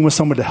not walking with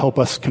someone to help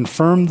us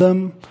confirm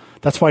them.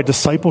 That's why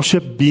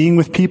discipleship, being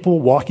with people,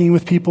 walking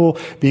with people,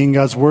 being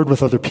God's word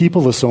with other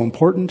people is so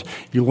important.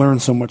 You learn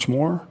so much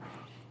more.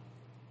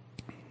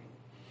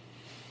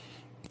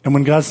 And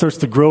when God starts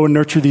to grow and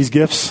nurture these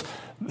gifts,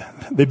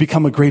 they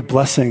become a great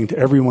blessing to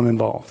everyone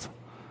involved.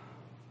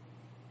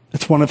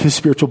 It's one of his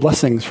spiritual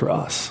blessings for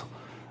us.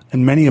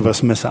 And many of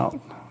us miss out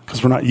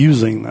because we're not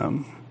using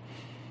them.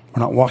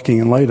 We're not walking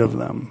in light of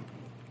them.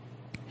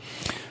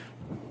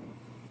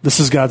 This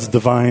is God's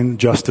divine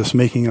justice,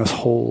 making us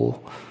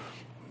whole,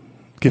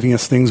 giving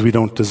us things we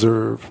don't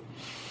deserve.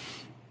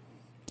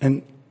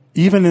 And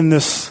even in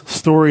this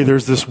story,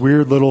 there's this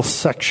weird little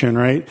section,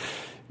 right?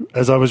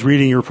 As I was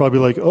reading, you're probably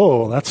like,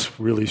 oh, that's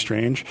really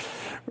strange.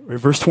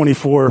 Verse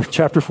 24,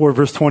 chapter 4,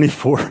 verse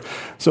 24.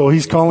 So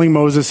he's calling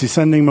Moses, he's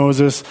sending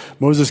Moses.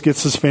 Moses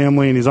gets his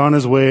family and he's on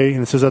his way.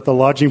 And it says, at the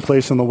lodging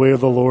place on the way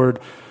the Lord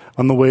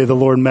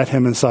met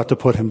him and sought to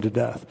put him to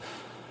death.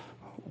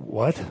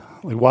 What?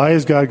 Like, why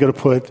is God going to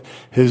put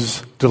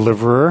his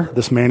deliverer,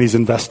 this man he's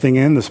investing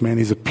in, this man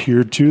he's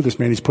appeared to, this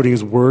man he's putting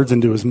his words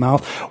into his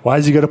mouth, why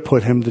is he going to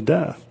put him to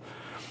death?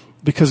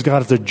 Because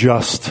God is a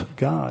just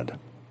God.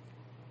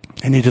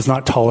 And he does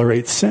not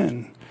tolerate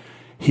sin.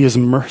 He's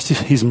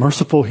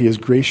merciful, he is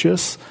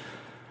gracious.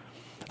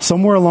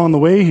 Somewhere along the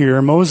way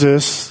here,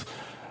 Moses,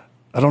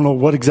 I don't know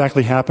what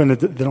exactly happened,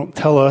 they don't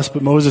tell us,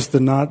 but Moses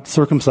did not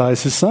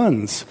circumcise his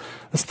sons.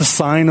 That's the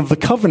sign of the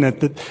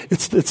covenant, that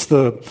it's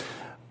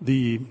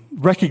the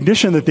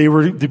recognition that they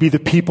were to be the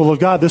people of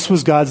God. This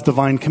was God's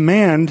divine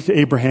command to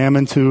Abraham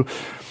and to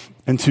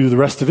the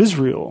rest of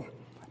Israel.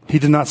 He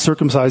did not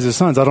circumcise his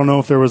sons. I don't know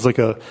if there was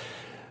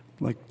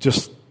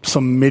just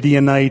some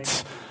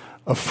Midianite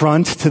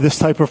affront to this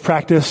type of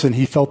practice and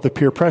he felt the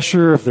peer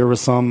pressure, if there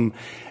was some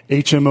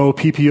HMO,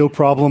 PPO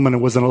problem and it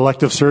was an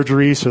elective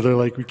surgery, so they're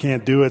like, we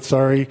can't do it,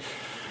 sorry.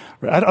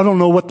 I don't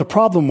know what the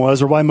problem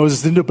was or why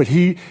Moses didn't do it, but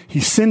he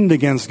sinned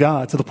against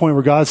God to the point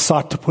where God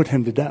sought to put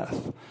him to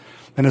death.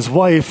 And his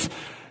wife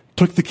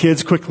took the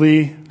kids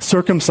quickly,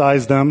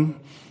 circumcised them,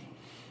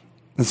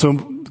 and so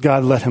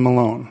God let him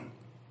alone.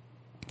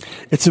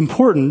 It's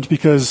important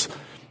because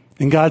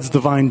in God's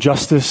divine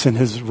justice and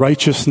his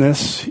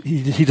righteousness,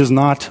 he does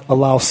not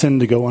allow sin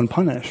to go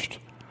unpunished,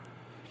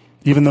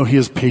 even though he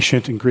is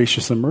patient and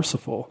gracious and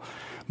merciful.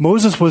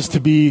 Moses was to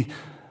be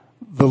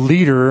the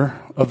leader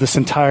of this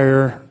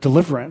entire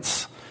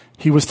deliverance.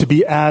 He was to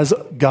be as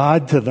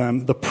God to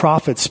them, the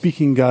prophet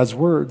speaking God's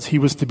words. He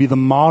was to be the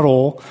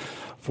model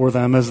for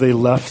them as they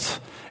left.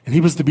 And he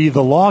was to be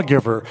the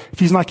lawgiver. If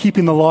he's not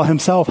keeping the law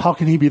himself, how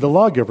can he be the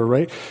lawgiver,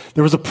 right?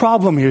 There was a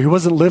problem here. He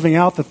wasn't living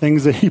out the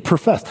things that he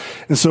professed.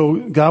 And so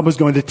God was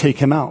going to take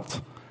him out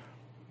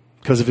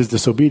because of his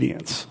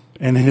disobedience.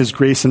 And in his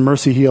grace and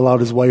mercy, he allowed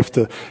his wife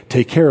to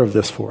take care of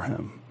this for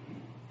him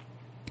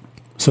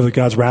so that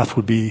God's wrath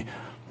would be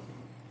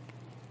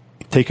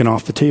taken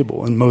off the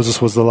table, and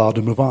Moses was allowed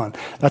to move on.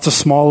 That's a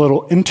small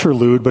little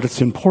interlude, but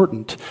it's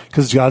important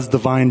because God's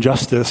divine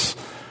justice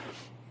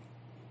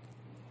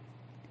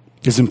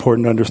is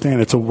important to understand.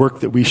 It's a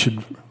work that we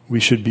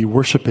should be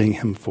worshiping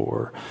him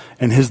for.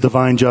 And his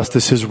divine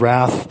justice, his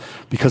wrath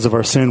because of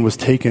our sin was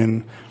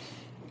taken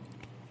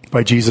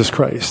by Jesus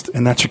Christ,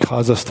 and that should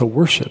cause us to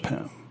worship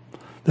him.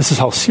 This is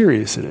how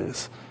serious it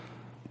is.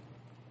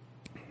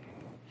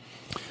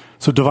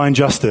 So divine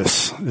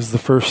justice is the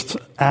first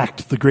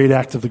act, the great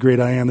act of the great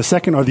I am. The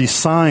second are these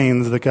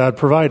signs that God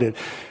provided.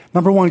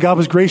 Number one, God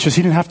was gracious.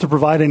 He didn't have to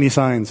provide any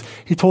signs.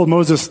 He told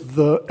Moses,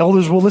 the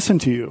elders will listen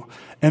to you,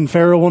 and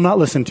Pharaoh will not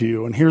listen to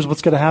you, and here's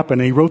what's going to happen.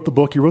 And he wrote the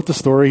book, he wrote the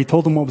story, he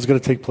told them what was going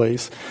to take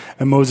place,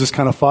 and Moses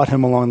kind of fought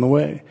him along the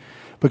way.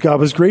 But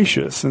God was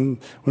gracious, and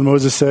when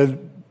Moses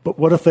said, but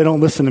what if they don't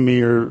listen to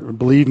me or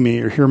believe me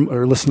or hear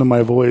or listen to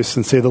my voice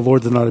and say the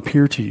Lord did not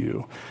appear to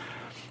you?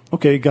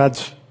 Okay,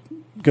 God's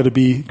got to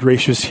be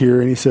gracious here,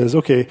 and he says,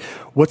 okay,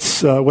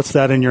 what's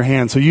that in your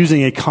hand? So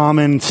using a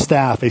common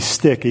staff, a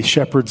stick, a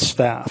shepherd's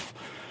staff.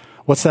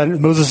 What's that?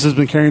 Moses has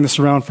been carrying this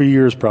around for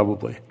years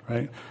probably,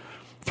 right?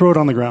 Throw it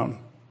on the ground.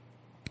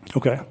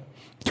 Okay.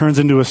 Turns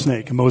into a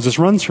snake, and Moses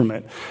runs from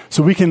it.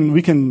 So we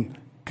can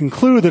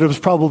conclude that it was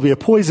probably a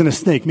poisonous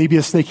snake, maybe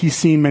a snake he's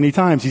seen many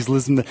times. He's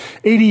lived in the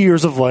 80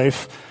 years of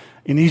life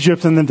in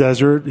Egypt and the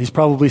desert. He's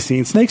probably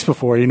seen snakes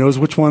before. He knows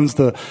which ones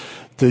to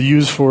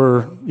use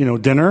for,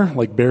 dinner,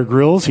 like Bear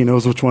Grylls. He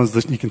knows which ones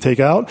that you can take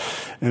out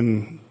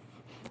and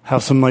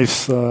have some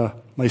nice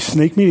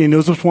snake meat. He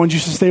knows which ones you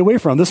should stay away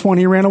from. This one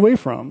he ran away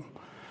from.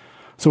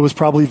 So it was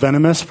probably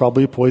venomous,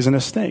 probably a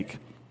poisonous snake.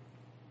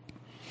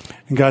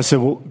 And God said,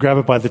 well, grab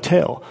it by the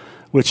tail,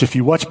 which if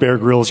you watch Bear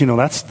Grylls,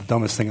 that's the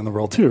dumbest thing in the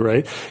world too,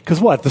 right?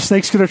 Because what? The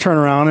snake's going to turn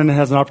around and it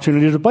has an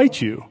opportunity to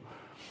bite you.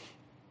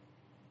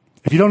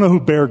 If you don't know who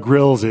Bear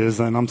Grylls is,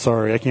 then I'm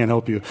sorry, I can't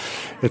help you.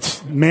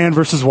 It's Man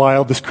vs.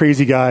 Wild, this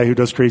crazy guy who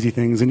does crazy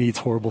things and eats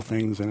horrible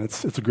things, and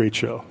it's a great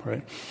show,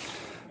 right?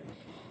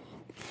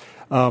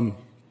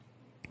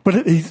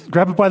 But he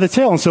grabbed it by the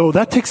tail, and so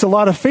that takes a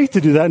lot of faith to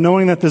do that,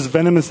 knowing that this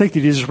venomous snake that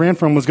he just ran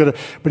from but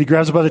he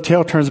grabs it by the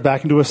tail, turns it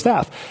back into a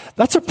staff.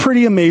 That's a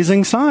pretty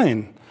amazing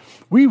sign.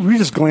 We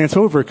just glance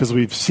over it because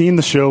we've seen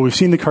the show, we've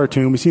seen the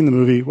cartoon, we've seen the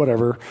movie,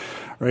 whatever.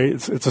 Right?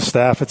 It's a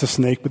staff, it's a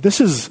snake, but this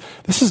is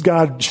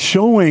God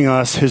showing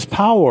us his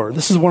power.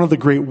 This is one of the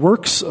great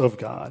works of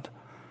God.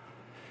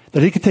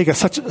 That he could take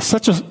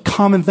such a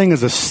common thing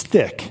as a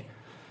stick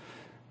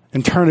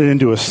and turn it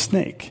into a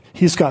snake.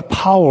 He's got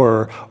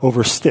power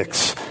over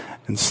sticks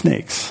and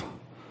snakes.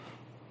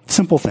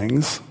 Simple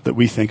things that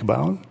we think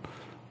about.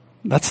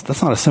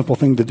 That's not a simple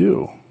thing to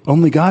do.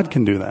 Only God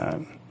can do that.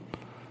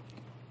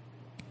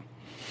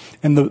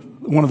 And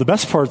one of the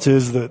best parts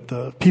is that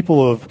the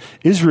people of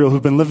Israel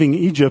who've been living in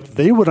Egypt,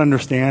 they would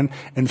understand,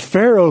 and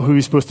Pharaoh, who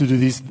he's supposed to do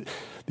these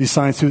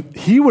signs to,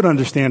 he would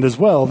understand as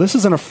well. This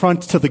is an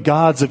affront to the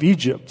gods of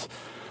Egypt.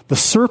 The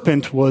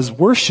serpent was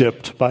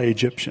worshipped by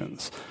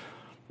Egyptians.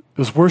 It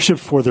was worshipped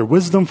for their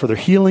wisdom, for their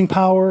healing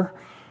power.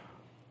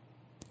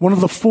 One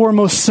of the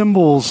foremost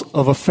symbols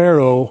of a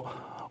pharaoh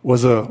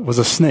was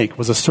a snake,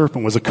 was a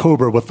serpent, was a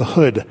cobra with the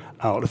hood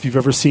out. If you've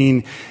ever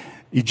seen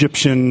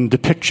Egyptian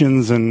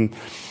depictions and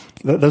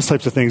those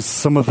types of things,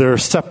 some of their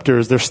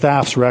scepters, their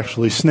staffs were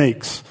actually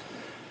snakes.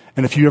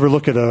 And if you ever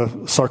look at a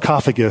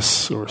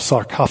sarcophagus or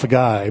sarcophagi,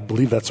 I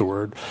believe that's a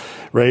word,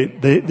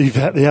 right? They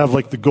have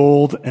like the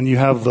gold, and you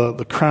have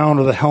the crown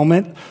or the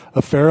helmet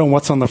of Pharaoh, and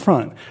what's on the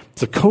front?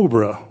 It's a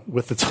cobra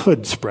with its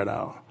hood spread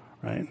out,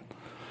 right?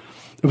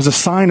 It was a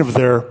sign of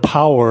their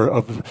power,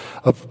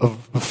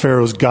 of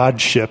Pharaoh's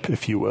godship,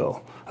 if you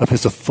will, of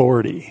his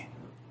authority.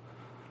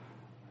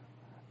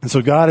 And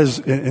so God is,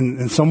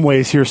 in some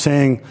ways here,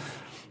 saying,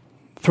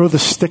 throw the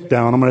stick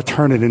down, I'm going to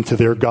turn it into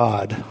their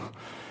God,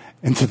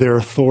 into their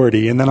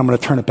authority, and then I'm going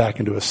to turn it back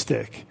into a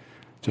stick,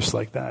 just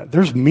like that.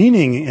 There's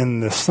meaning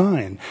in this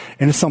sign,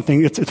 and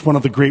it's one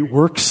of the great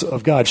works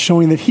of God,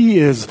 showing that he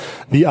is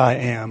the I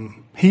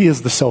am. He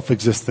is the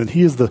self-existent.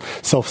 He is the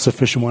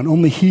self-sufficient one.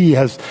 Only he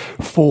has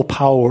full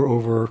power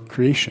over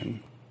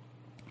creation.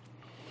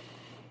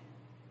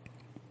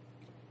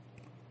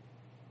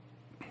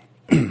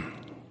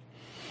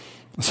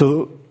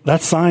 So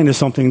that sign is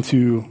something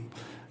to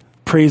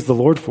praise the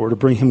Lord for, to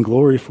bring him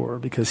glory for,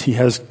 because he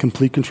has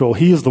complete control.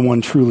 He is the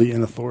one truly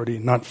in authority,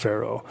 not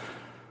Pharaoh.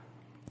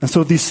 And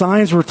so these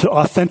signs were to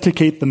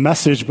authenticate the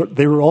message, but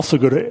they were also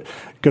going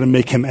to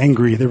make him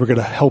angry. They were going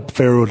to help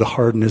Pharaoh to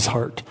harden his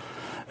heart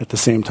at the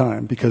same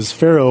time, because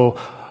Pharaoh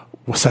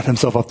will set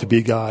himself up to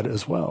be God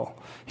as well.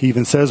 He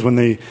even says when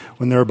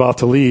they're about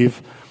to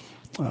leave,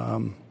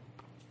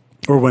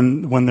 or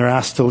when they're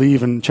asked to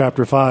leave in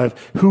chapter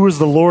 5, who is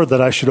the Lord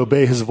that I should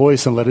obey his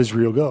voice and let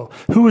Israel go?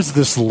 Who is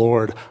this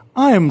Lord?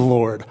 I am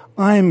Lord.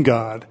 I am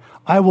God.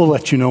 I will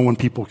let you know when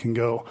people can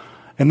go.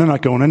 And they're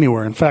not going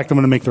anywhere. In fact, I'm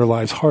going to make their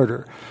lives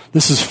harder.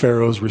 This is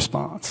Pharaoh's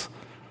response.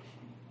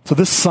 So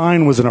this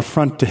sign was an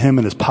affront to him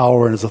and his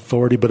power and his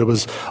authority, but it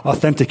was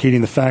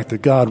authenticating the fact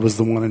that God was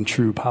the one in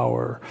true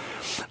power.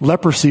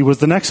 Leprosy was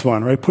the next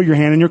one, right? Put your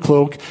hand in your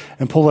cloak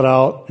and pull it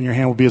out, and your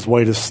hand will be as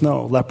white as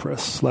snow.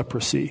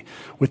 Leprosy,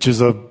 which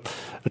is a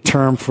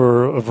term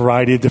for a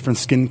variety of different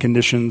skin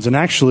conditions. And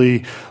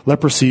actually,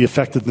 leprosy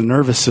affected the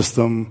nervous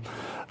system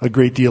a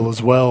great deal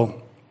as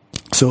well,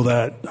 so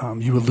that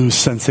you would lose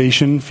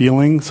sensation,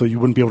 feeling, so you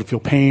wouldn't be able to feel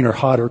pain or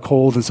hot or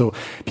cold. And so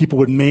people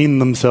would maim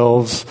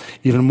themselves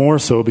even more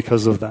so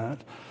because of that.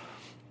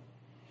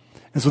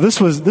 And so this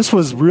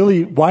was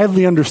really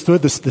widely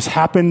understood. This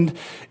happened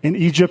in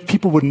Egypt.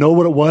 People would know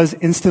what it was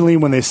instantly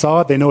when they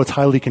saw it. They know it's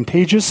highly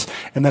contagious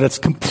and that it's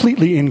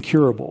completely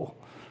incurable.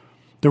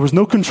 There was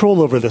no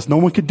control over this. No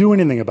one could do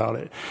anything about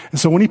it. And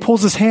so when he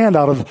pulls his hand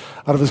out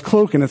of his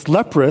cloak and it's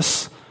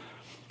leprous,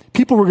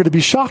 people were going to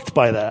be shocked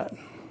by that.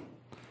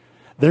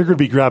 They're going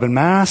to be grabbing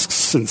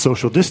masks and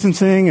social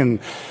distancing, and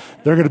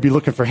they're going to be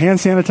looking for hand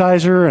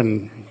sanitizer,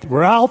 and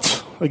we're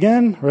out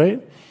again,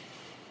 right?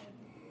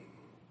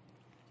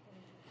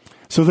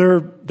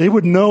 So they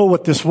would know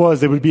what this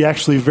was. They would be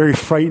actually very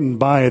frightened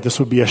by it. This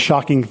would be a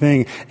shocking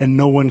thing, and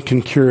no one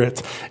can cure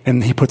it.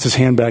 And he puts his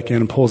hand back in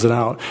and pulls it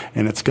out,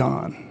 and it's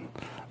gone.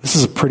 This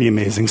is a pretty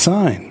amazing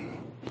sign.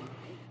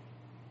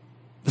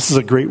 This is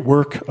a great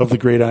work of the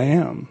great I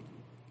Am.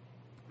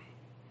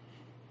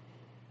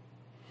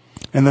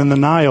 And then the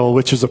Nile,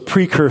 which is a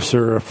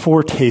precursor, a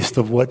foretaste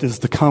of what is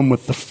to come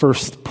with the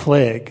first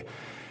plague.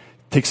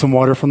 Take some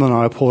water from the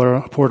Nile,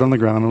 pour it on the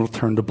ground, and it'll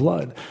turn to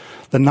blood.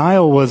 The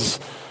Nile was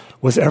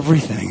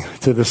everything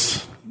to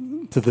this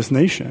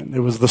nation. It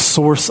was the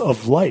source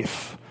of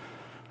life.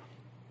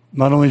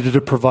 Not only did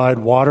it provide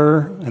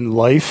water and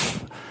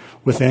life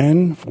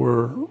within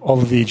for all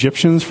of the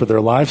Egyptians, for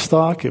their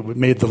livestock, it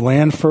made the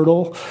land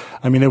fertile.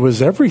 I mean, it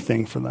was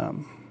everything for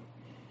them.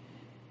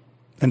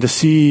 And to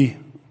see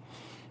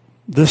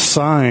this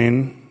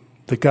sign,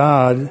 this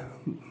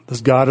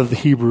God of the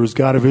Hebrews,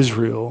 God of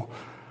Israel,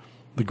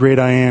 the great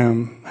I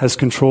Am, has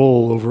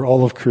control over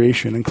all of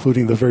creation,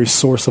 including the very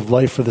source of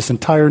life for this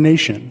entire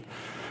nation,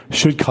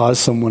 should cause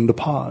someone to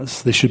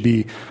pause. They should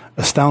be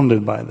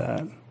astounded by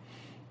that.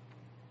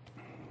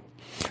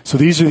 So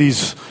these are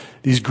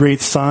these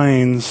great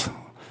signs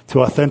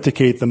to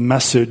authenticate the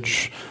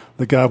message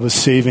that God was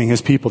saving his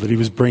people, that he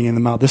was bringing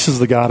them out. This is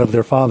the God of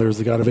their fathers,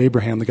 the God of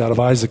Abraham, the God of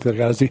Isaac,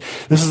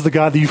 this is the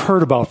God that you've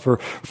heard about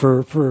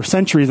for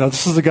centuries now.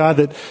 This is the God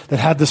that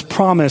had this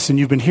promise, and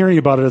you've been hearing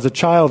about it as a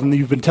child, and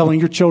you've been telling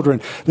your children.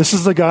 This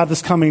is the God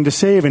that's coming to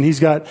save, and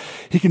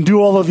he can do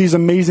all of these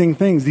amazing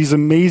things, these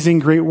amazing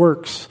great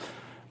works,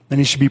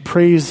 and he should be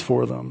praised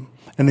for them.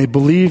 And they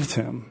believed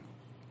him,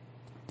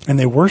 and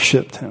they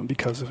worshiped him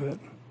because of it.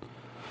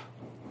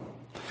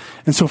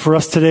 And so for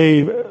us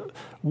today,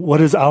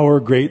 what is our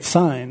great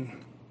sign?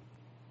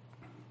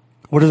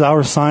 What is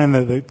our sign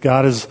that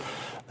God is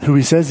who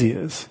he says he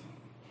is?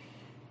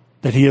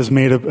 That he has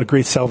made a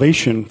great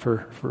salvation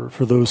for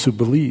those who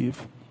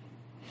believe.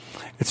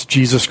 It's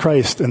Jesus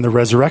Christ, and the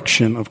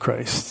resurrection of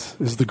Christ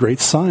is the great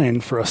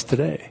sign for us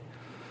today.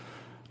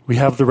 We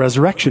have the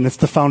resurrection. It's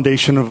the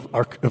foundation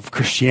of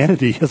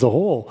Christianity as a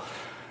whole.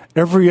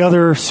 Every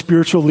other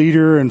spiritual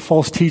leader and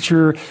false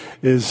teacher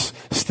is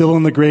still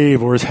in the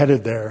grave or is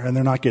headed there, and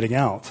they're not getting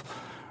out.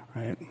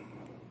 Right?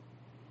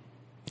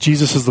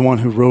 Jesus is the one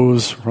who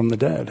rose from the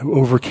dead, who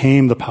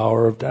overcame the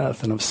power of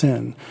death and of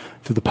sin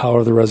through the power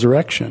of the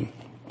resurrection.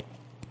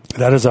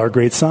 That is our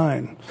great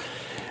sign.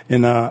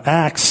 In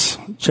Acts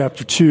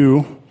chapter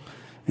 2,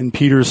 in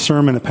Peter's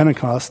sermon at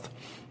Pentecost,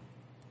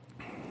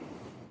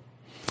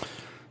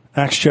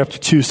 Acts chapter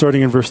 2,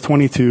 starting in verse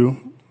 22,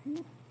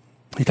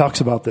 he talks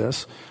about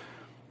this.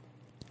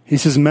 He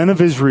says, "Men of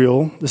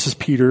Israel," this is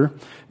Peter,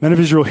 "men of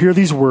Israel, hear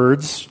these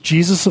words,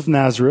 Jesus of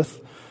Nazareth,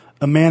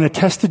 a man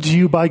attested to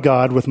you by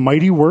God with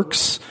mighty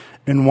works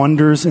and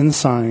wonders and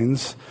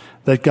signs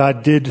that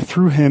God did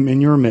through him in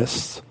your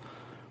midst,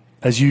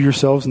 as you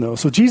yourselves know."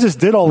 So Jesus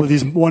did all of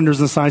these wonders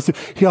and signs.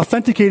 He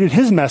authenticated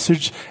his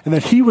message, and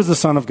that he was the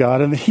Son of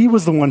God, and that he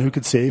was the one who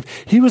could save.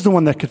 He was the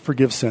one that could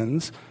forgive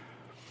sins.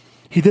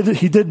 He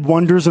did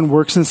wonders and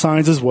works and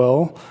signs as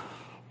well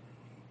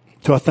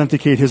to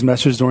authenticate his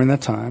message during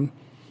that time.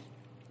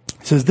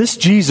 It says, "This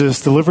Jesus,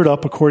 delivered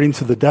up according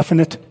to the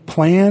definite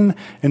plan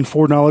and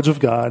foreknowledge of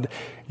God,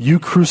 you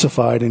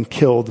crucified and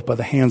killed by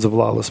the hands of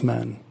lawless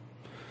men.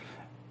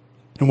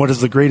 And what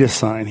is the greatest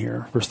sign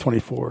here? Verse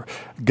 24.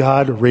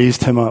 God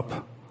raised him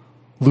up,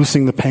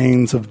 loosing the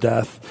pains of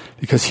death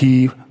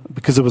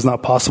because it was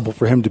not possible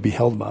for him to be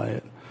held by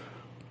it.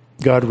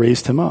 God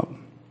raised him up.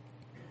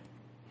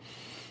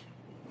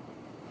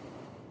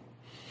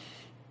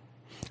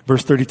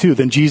 Verse 32.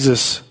 Then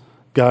Jesus,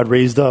 God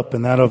raised up,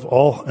 and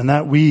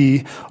that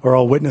we are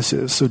all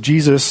witnesses. So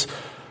Jesus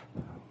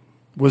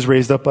was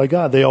raised up by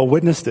God. They all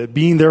witnessed it.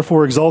 Being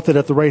therefore exalted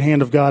at the right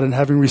hand of God, and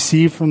having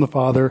received from the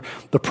Father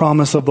the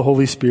promise of the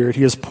Holy Spirit,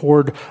 he has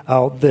poured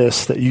out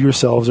this that you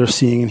yourselves are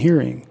seeing and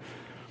hearing.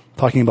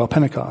 Talking about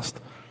Pentecost.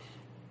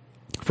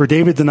 For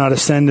David did not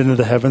ascend into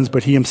the heavens,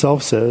 but he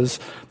himself says,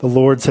 the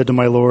Lord said to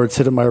my Lord,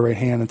 sit at my right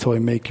hand until I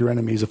make your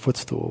enemies a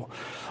footstool.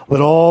 Let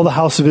all the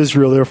house of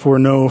Israel therefore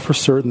know for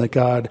certain that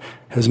God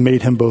has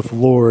made him both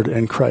Lord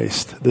and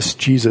Christ, this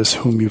Jesus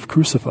whom you've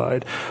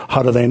crucified.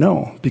 How do they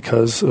know?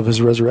 Because of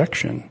his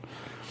resurrection.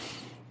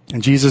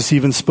 And Jesus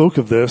even spoke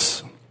of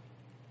this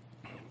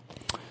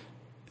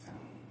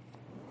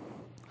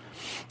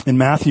in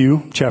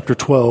Matthew chapter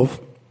 12.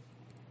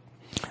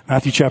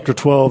 Matthew chapter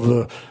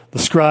 12, the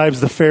scribes,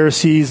 the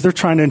Pharisees, they're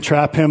trying to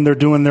entrap him. They're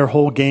doing their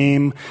whole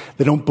game.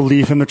 They don't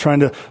believe him. They're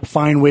trying to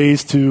find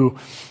ways to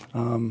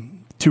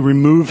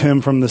remove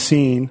him from the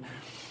scene.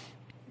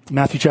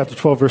 Matthew chapter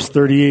 12, verse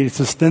 38, it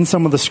says, then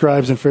some of the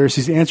scribes and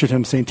Pharisees answered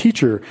him, saying,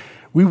 Teacher,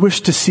 we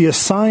wish to see a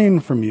sign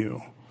from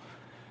you.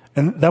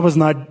 And that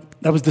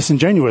was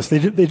disingenuous.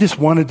 They just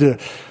wanted to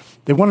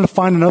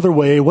find another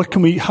way.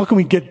 How can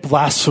we get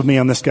blasphemy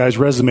on this guy's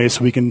resume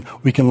so we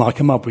can lock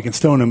him up, we can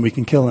stone him, we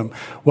can kill him?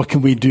 What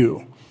can we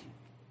do?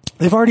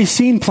 They've already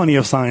seen plenty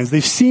of signs.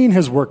 They've seen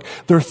his work.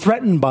 They're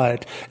threatened by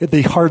it.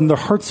 They harden their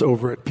hearts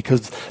over it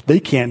because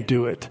they can't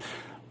do it.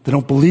 They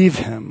don't believe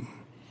him.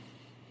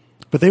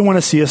 But they want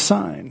to see a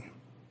sign.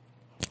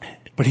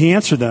 But he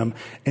answered them,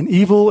 an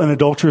evil and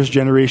adulterous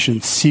generation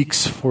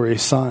seeks for a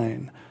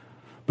sign.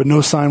 But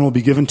no sign will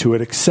be given to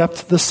it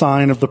except the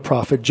sign of the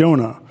prophet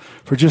Jonah.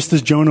 For just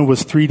as Jonah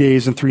was 3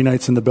 days and 3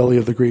 nights in the belly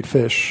of the great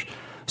fish,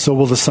 so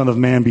will the Son of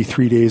Man be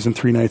 3 days and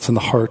 3 nights in the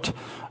heart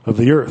of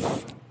the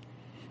earth.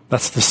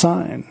 That's the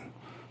sign.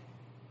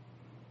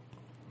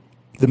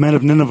 The men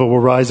of Nineveh will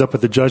rise up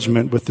at the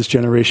judgment with this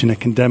generation and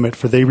condemn it,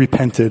 for they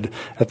repented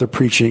at the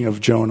preaching of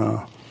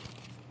Jonah.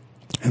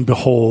 And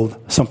behold,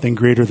 something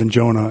greater than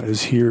Jonah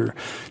is here.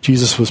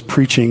 Jesus was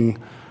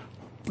preaching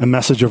a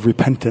message of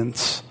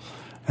repentance,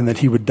 and that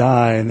he would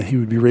die and that he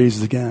would be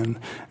raised again.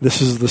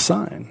 This is the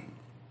sign.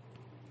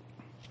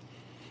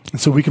 And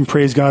so we can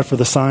praise God for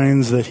the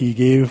signs that he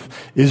gave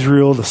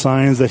Israel, the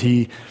signs that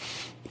he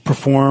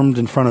performed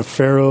in front of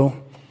Pharaoh.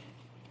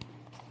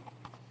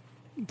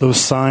 Those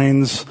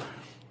signs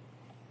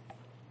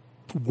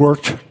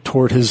worked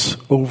toward his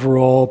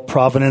overall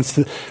providence,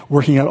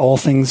 working out all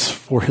things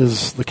for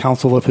the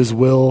counsel of his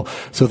will,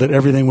 so that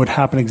everything would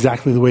happen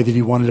exactly the way that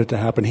he wanted it to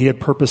happen. He had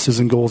purposes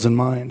and goals in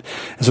mind.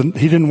 And so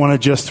he didn't want to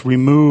just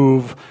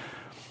remove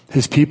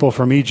his people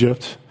from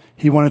Egypt.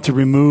 He wanted to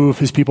remove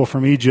his people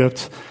from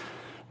Egypt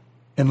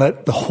and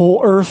let the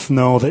whole earth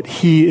know that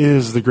he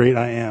is the great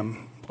I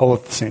am, all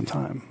at the same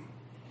time.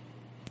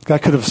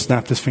 God could have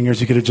snapped his fingers.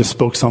 He could have just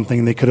spoke something,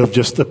 and they could have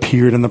just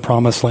appeared in the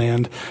promised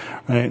land,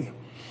 right?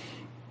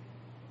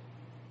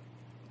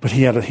 But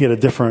he had a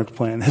different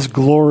plan. His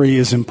glory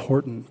is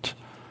important.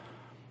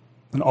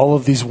 And all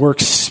of these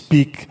works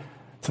speak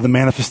to the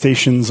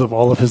manifestations of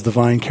all of his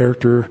divine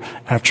character,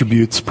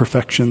 attributes,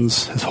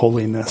 perfections, his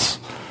holiness.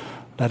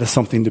 That is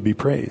something to be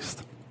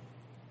praised.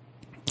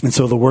 And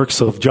so the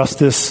works of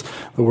justice,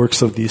 the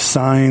works of these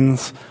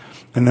signs,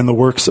 and then the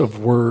works of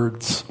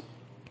words.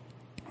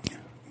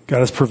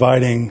 God is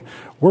providing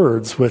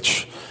words,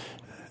 which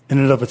in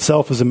and of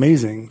itself is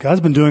amazing.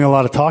 God's been doing a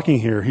lot of talking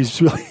here. He's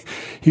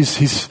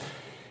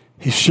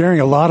sharing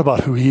a lot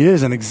about who he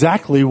is and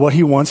exactly what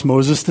he wants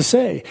Moses to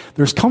say.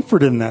 There's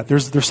comfort in that.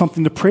 There's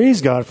something to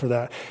praise God for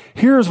that.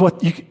 Here's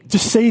what you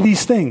just say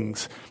these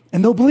things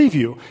and they'll believe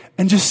you.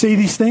 And just say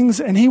these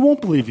things and he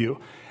won't believe you.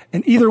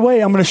 And either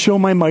way, I'm going to show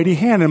my mighty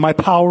hand and my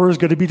power is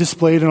going to be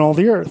displayed in all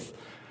the earth.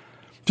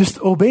 Just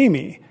obey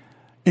me.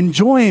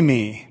 Enjoy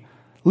me.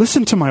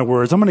 Listen to my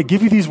words. I'm going to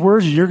give you these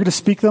words. You're going to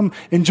speak them.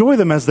 Enjoy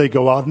them as they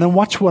go out and then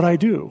watch what I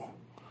do.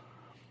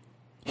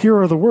 Here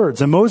are the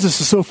words. And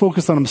Moses is so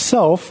focused on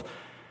himself.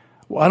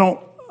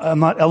 I'm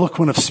not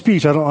eloquent of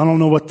speech. I don't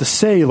know what to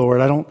say,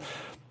 Lord. I don't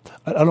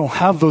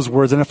have those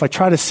words. And if I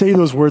try to say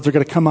those words, they're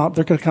going to come out.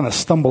 They're going to kind of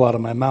stumble out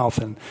of my mouth,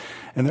 and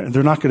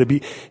they're not going to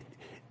be.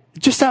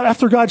 Just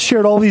after God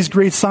shared all these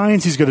great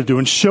signs he's going to do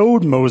and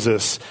showed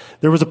Moses,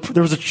 there was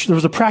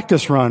a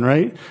practice run,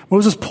 right?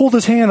 Moses pulled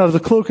his hand out of the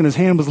cloak and his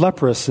hand was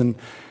leprous, and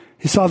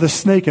he saw this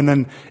snake. And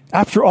then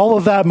after all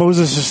of that,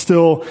 Moses is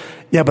still,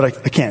 yeah, but I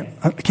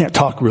can't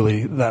talk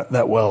really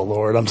that well,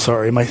 Lord. I'm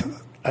sorry.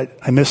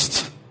 I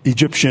missed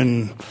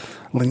Egyptian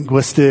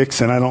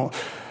linguistics, and I don't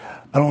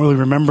really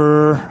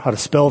remember how to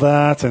spell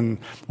that. And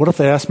what if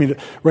they asked me to,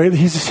 right?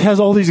 He just has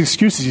all these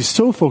excuses. He's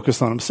so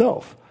focused on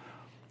himself.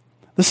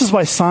 This is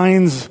why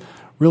signs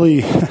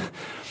are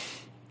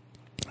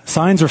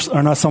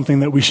not something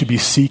that we should be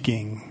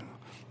seeking,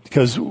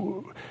 because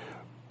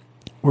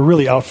we're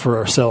really out for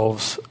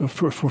ourselves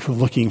for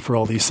looking for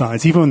all these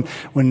signs. Even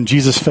when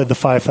Jesus fed the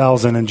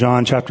 5,000 in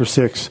John chapter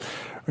 6,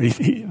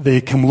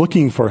 they come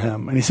looking for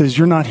him. And he says,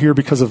 you're not here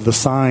because of the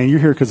sign. You're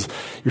here because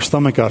your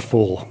stomach got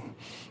full,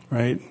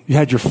 right? You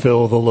had your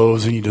fill of the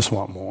loaves and you just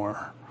want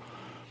more.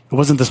 It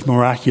wasn't this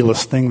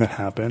miraculous thing that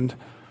happened.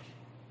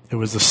 It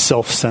was a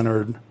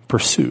self-centered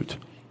pursuit.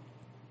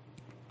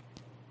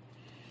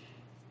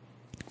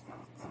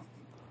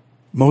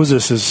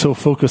 Moses is so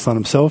focused on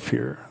himself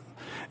here.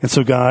 And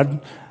so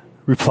God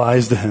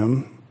replies to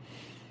him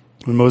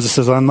when Moses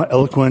says, I'm not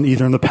eloquent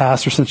either in the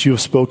past or since you have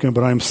spoken,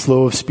 but I am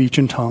slow of speech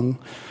and tongue.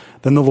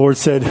 Then the Lord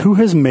said, who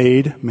has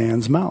made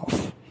man's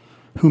mouth?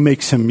 Who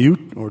makes him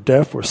mute or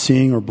deaf or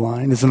seeing or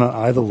blind? Is not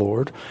I the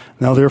Lord?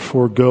 Now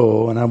therefore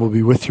go, and I will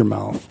be with your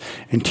mouth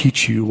and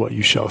teach you what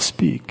you shall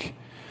speak.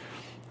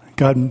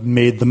 God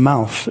made the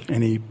mouth,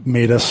 and he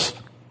made us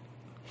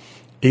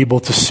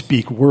able to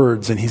speak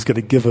words, and he's going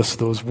to give us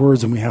those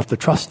words, and we have to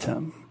trust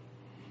him.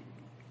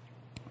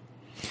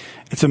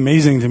 It's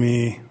amazing to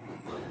me,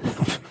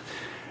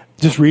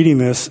 just reading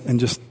this,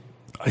 and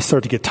I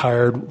start to get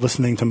tired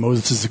listening to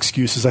Moses'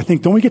 excuses. I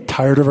think, don't we get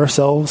tired of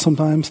ourselves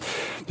sometimes?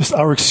 Just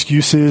our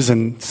excuses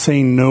and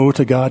saying no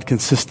to God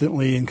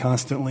consistently and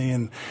constantly,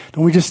 and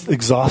don't we just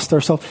exhaust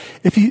ourselves?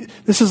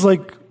 This is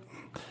like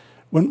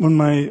when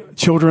my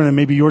children, and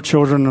maybe your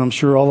children, and I'm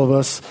sure all of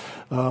us,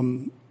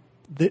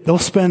 they'll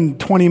spend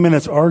 20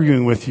 minutes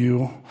arguing with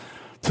you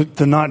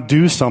to not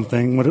do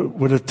something. It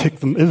would have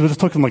taken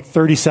them like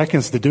 30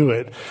 seconds to do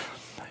it.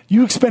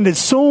 You expended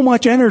so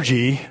much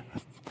energy,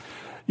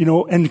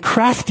 and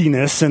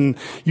craftiness, and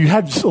you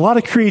had a lot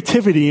of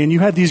creativity, and you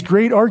had these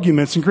great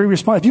arguments and great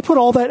response. If you put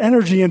all that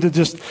energy into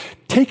just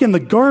taking the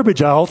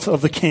garbage out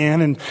of the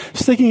can and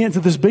sticking it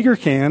into this bigger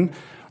can,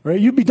 right?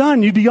 You'd be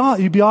done. You'd be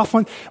off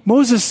on.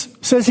 Moses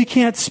says he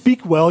can't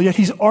speak well, yet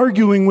he's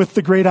arguing with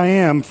the great I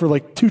am for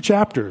like 2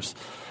 chapters.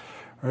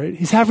 Right?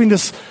 He's having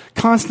this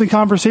constant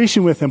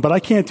conversation with him, but I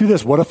can't do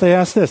this. What if they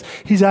ask this?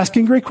 He's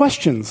asking great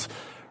questions,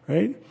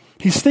 right?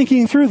 He's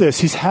thinking through this.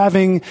 He's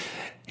having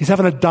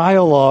a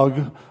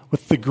dialogue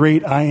with the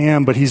great I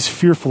am, but he's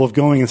fearful of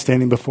going and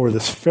standing before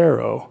this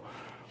Pharaoh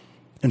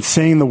and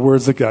saying the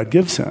words that God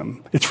gives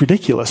him. It's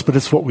ridiculous, but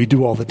it's what we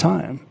do all the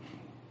time.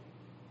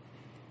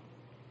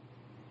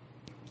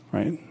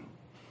 Right?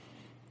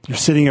 You're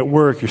sitting at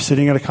work, you're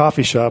sitting at a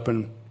coffee shop,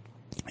 and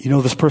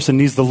this person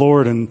needs the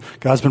Lord, and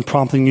God's been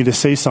prompting you to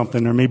say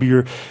something, or maybe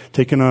you're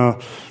taking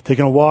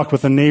a walk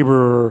with a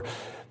neighbor,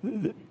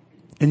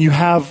 and you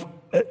have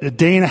a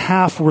day and a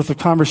half worth of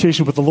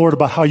conversation with the Lord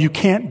about how you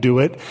can't do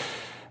it,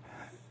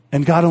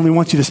 and God only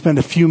wants you to spend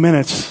a few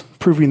minutes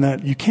proving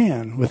that you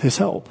can with his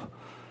help.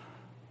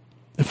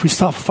 If we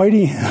stop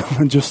fighting him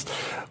and just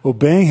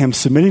obeying him,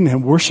 submitting to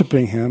him,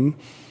 worshiping him,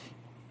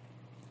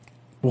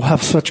 we'll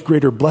have such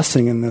greater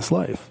blessing in this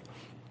life.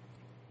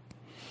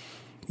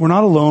 We're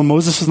not alone.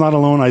 Moses is not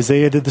alone.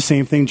 Isaiah did the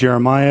same thing.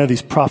 Jeremiah,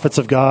 these prophets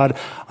of God.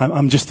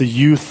 I'm just a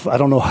youth. I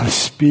don't know how to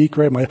speak,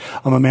 right?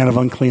 I'm a man of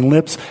unclean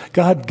lips.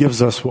 God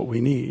gives us what we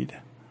need.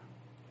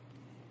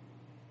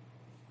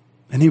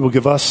 And he will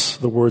give us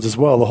the words as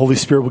well. The Holy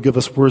Spirit will give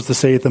us words to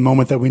say at the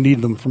moment that we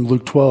need them, from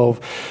Luke 12.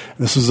 And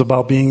this is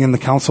about being in the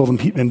council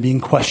and being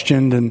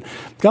questioned. And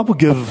God will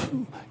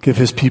give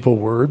his people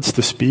words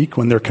to speak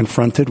when they're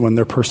confronted, when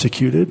they're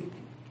persecuted.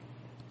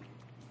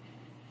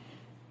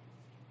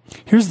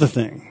 Here's the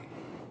thing.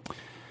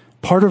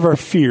 Part of our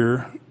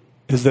fear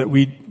is that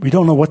we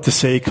don't know what to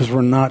say because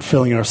we're not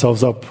filling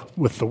ourselves up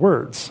with the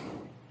words.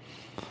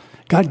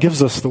 God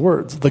gives us the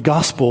words. The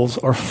Gospels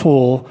are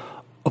full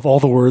of all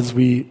the words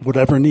we would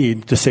ever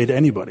need to say to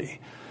anybody.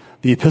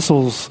 The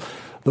epistles,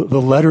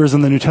 the letters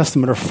in the New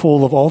Testament are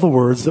full of all the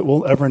words that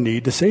we'll ever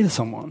need to say to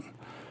someone.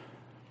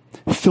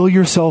 Fill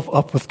yourself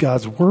up with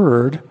God's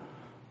word,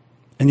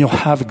 and you'll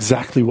have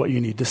exactly what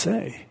you need to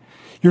say.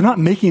 You're not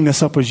making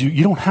this up as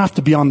you don't have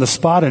to be on the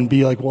spot and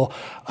be like, well,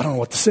 I don't know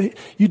what to say.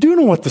 You do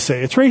know what to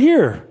say. It's right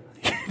here.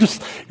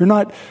 You're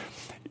not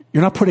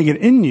putting it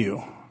in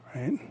you,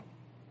 right?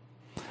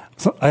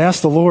 So I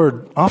ask the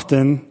Lord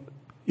often,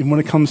 even when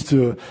it comes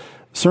to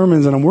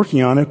sermons, and I'm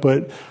working on it,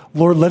 but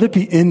Lord, let it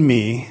be in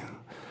me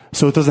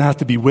so it doesn't have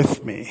to be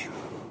with me,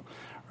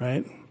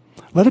 right?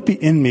 Let it be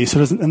in me so it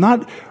doesn't, and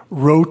not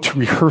rote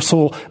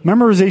rehearsal.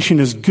 Memorization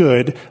is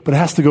good, but it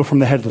has to go from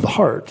the head to the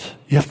heart.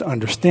 You have to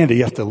understand it.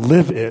 You have to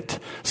live it.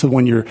 So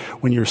when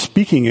you're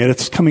speaking it,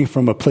 it's coming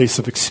from a place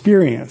of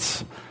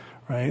experience,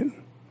 right?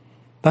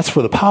 That's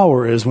where the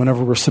power is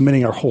whenever we're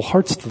submitting our whole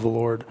hearts to the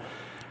Lord.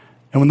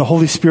 And when the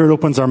Holy Spirit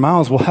opens our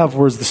mouths, we'll have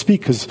words to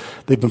speak because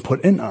they've been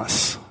put in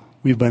us.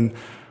 We've been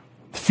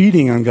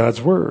feeding on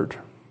God's word.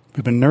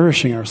 We've been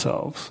nourishing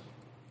ourselves.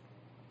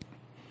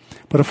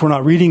 But if we're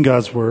not reading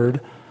God's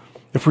word,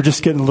 if we're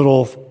just getting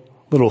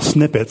little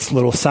snippets,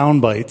 little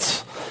sound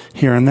bites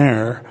here and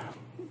there,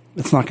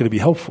 it's not going to be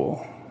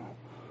helpful.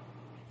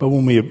 But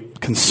when we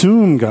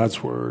consume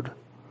God's word,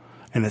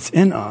 and it's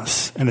in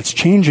us, and it's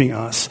changing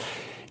us,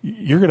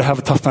 you're going to have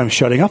a tough time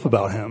shutting up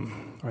about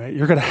him, right?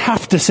 You're going to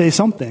have to say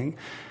something.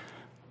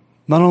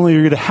 Not only are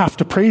you going to have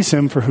to praise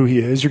him for who he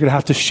is, you're going to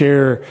have to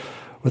share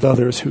with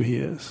others who he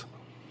is.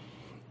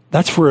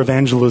 That's where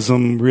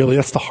evangelism really,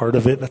 that's the heart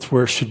of it. That's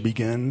where it should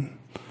begin.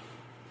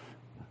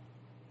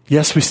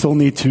 Yes, we still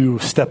need to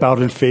step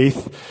out in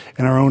faith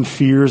and our own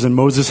fears, and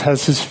Moses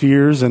has his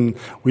fears, and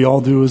we all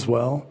do as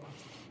well.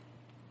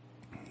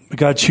 But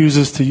God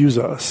chooses to use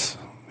us.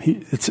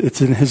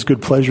 It's in his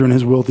good pleasure and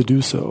his will to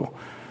do so.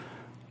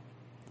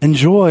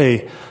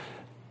 Enjoy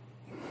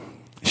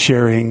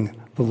sharing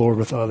the Lord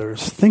with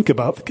others.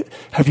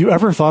 Have you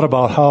ever thought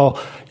about how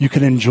you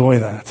can enjoy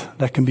that?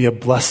 That can be a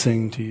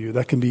blessing to you.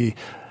 That can be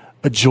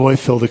a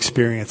joy-filled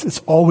experience. It's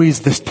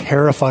always this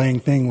terrifying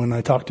thing when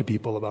I talk to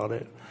people about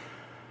it.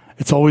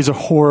 It's always a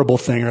horrible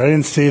thing, or I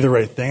didn't say the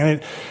right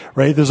thing,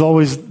 right? There's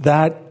always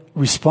that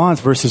response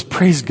versus,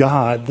 praise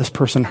God, this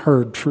person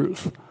heard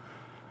truth.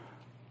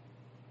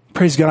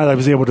 Praise God, I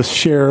was able to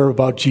share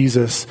about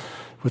Jesus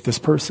with this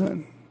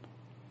person.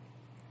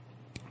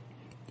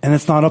 And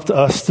it's not up to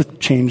us to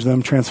change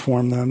them,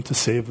 transform them, to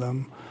save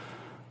them.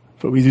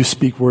 But we do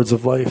speak words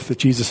of life that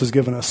Jesus has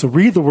given us. So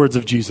read the words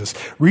of Jesus.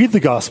 Read the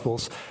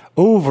Gospels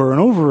over and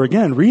over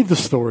again. Read the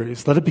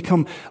stories. Let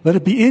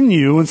it be in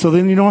you, and so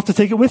then you don't have to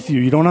take it with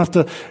you. You don't have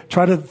to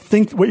try to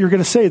think what you're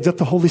going to say. It's up to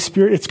the Holy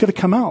Spirit. It's going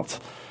to come out.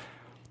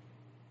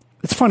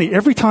 It's funny.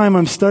 Every time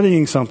I'm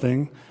studying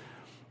something,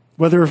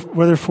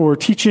 whether for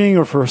teaching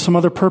or for some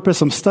other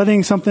purpose, I'm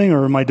studying something,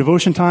 or in my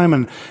devotion time,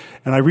 and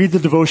I read the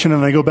devotion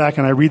and I go back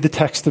and I read the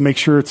text to make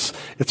sure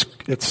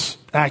it's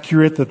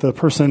accurate, that the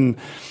person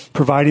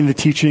providing the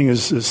teaching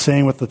is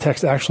saying what the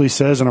text actually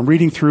says, and I'm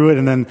reading through it,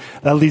 and then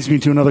that leads me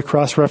to another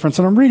cross-reference,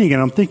 and I'm reading it,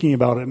 and I'm thinking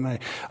about it, and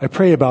I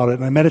pray about it,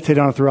 and I meditate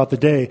on it throughout the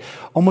day.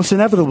 Almost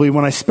inevitably,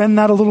 when I spend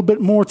that a little bit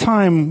more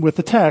time with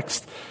the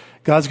text,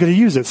 God's going to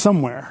use it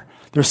somewhere.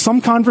 There's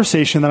some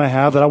conversation that I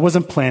have that I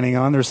wasn't planning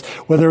on.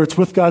 Whether it's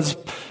with God's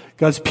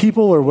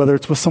people or whether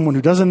it's with someone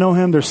who doesn't know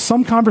him, there's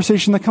some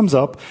conversation that comes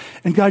up,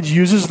 and God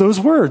uses those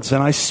words,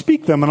 and I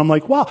speak them, and I'm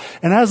like, wow.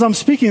 And as I'm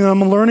speaking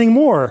them, I'm learning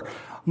more.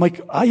 I'm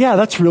like, yeah,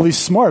 that's really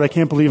smart. I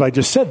can't believe I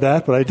just said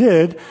that, but I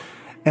did.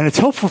 And it's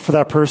helpful for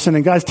that person,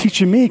 and God's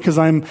teaching me because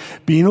I'm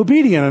being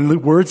obedient, and the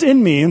word's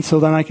in me, and so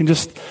then I can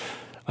just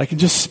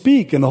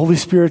speak, and the Holy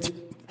Spirit's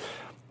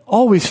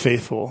always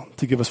faithful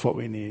to give us what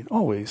we need.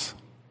 Always.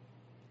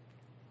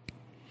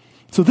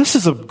 So this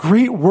is a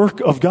great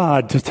work of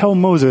God to tell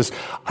Moses,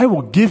 I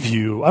will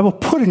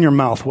put in your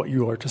mouth what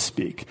you are to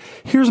speak.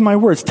 Here's my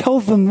words. Tell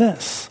them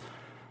this,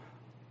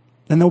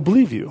 and they'll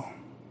believe you.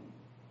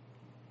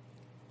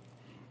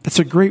 It's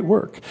a great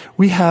work.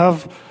 We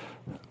have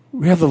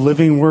the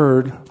living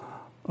word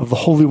of the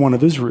Holy One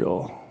of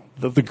Israel.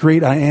 The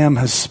great I Am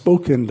has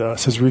spoken to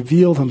us, has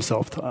revealed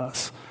himself to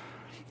us.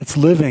 It's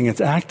living,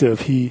 it's active.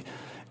 He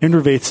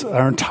innervates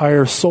our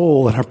entire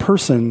soul and our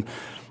person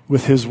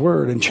with his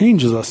word, and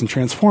changes us and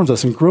transforms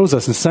us and grows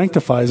us and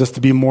sanctifies us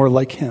to be more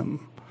like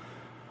him.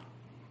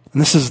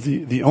 And this is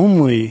the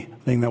only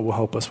thing that will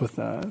help us with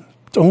that.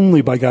 It's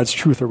only by God's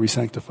truth are we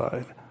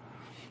sanctified.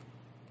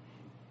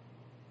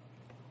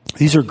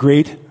 These are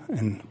great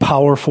and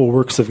powerful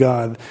works of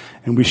God,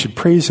 and we should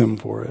praise him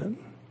for it.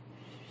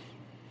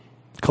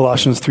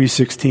 Colossians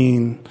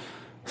 3:16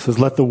 says,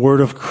 let the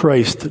word of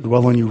Christ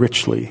dwell in you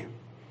richly,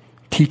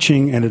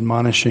 teaching and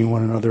admonishing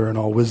one another in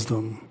all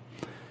wisdom.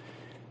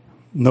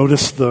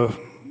 Notice the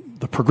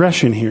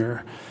progression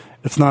here.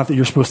 It's not that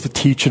you're supposed to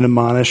teach and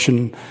admonish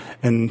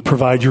and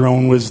provide your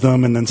own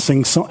wisdom and then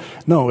sing songs.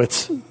 No,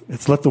 it's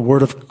let the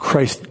word of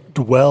Christ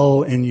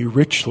dwell in you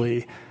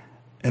richly,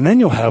 and then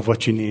you'll have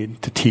what you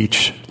need to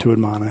teach, to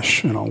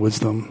admonish in all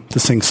wisdom, to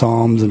sing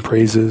psalms and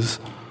praises.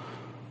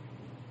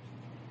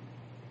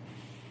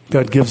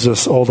 God gives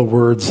us all the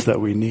words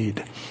that we need,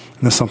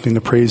 and that's something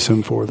to praise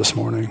him for this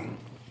morning.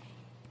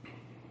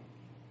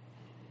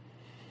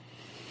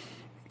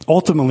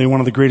 Ultimately,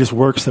 one of the greatest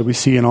works that we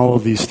see in all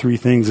of these three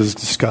things is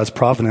just God's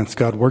providence,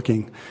 God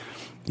working.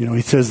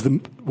 He says,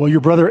 well,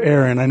 your brother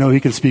Aaron, I know he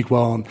can speak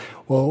well, and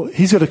well,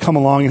 he's going to come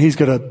along and he's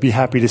going to be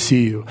happy to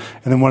see you.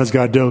 And then what does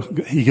God do?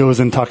 He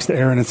goes and talks to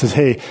Aaron and says,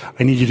 hey,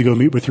 I need you to go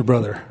meet with your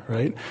brother,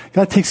 right?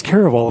 God takes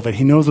care of all of it.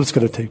 He knows what's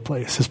going to take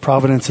place. His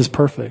providence is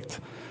perfect.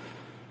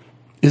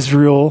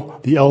 Israel,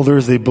 the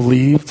elders, they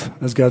believed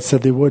as God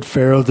said they would.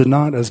 Pharaoh did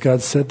not as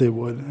God said they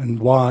would. And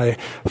why?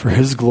 For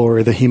his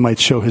glory, that he might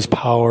show his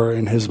power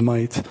and his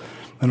might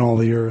in all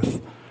the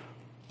earth.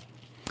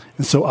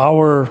 And so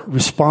our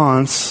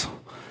response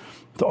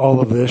to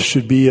all of this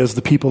should be as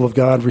the people of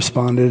God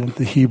responded,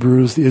 the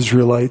Hebrews, the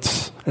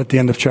Israelites, at the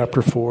end of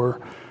chapter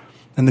 4.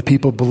 And the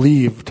people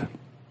believed.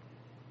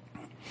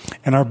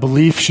 And our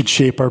belief should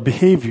shape our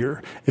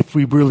behavior. If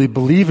we really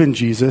believe in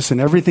Jesus and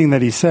everything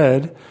that he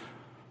said,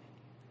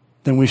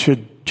 then we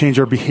should change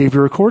our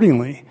behavior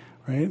accordingly,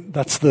 right?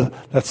 That's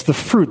the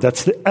fruit.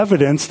 That's the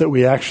evidence that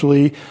we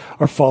actually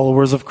are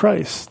followers of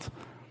Christ,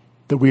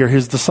 that we are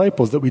his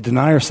disciples, that we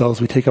deny ourselves,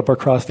 we take up our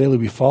cross daily,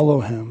 we follow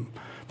him,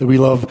 that we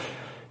love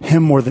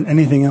him more than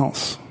anything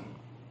else,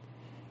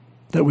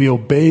 that we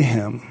obey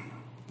him.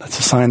 That's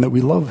a sign that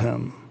we love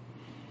him.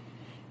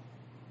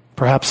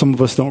 Perhaps some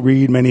of us don't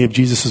read many of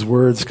Jesus'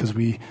 words because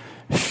we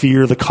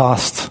fear the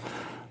cost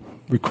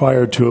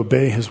required to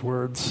obey his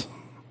words.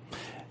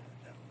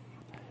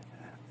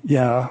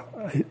 Yeah,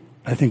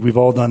 I think we've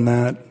all done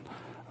that.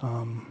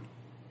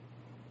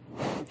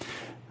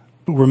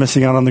 But we're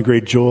missing out on the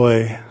great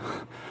joy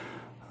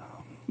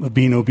of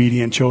being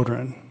obedient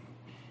children.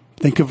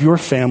 Think of your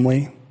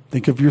family.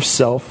 Think of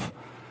yourself.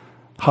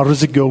 How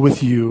does it go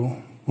with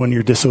you when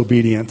you're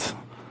disobedient?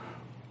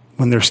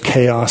 When there's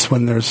chaos,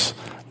 when there's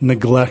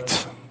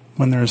neglect,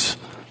 when there's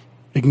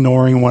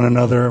ignoring one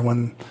another,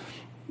 when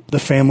the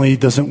family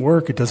doesn't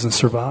work, it doesn't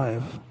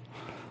survive.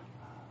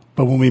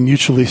 But when we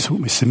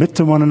submit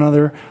to one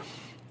another,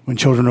 when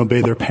children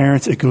obey their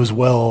parents, it goes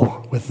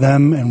well with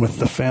them and with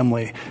the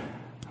family,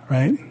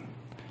 right?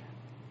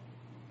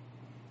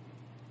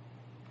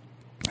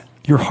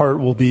 Your heart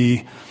will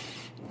be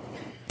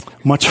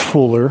much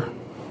fuller.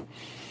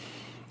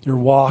 Your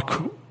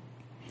walk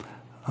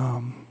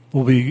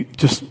will be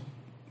just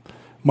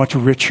much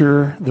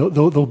richer.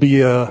 There'll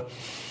be a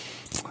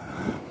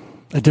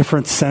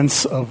different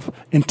sense of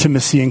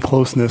intimacy and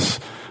closeness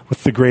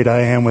with the great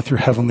I am, with your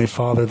heavenly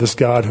Father, this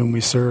God whom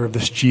we serve,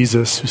 this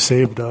Jesus who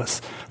saved us,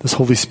 this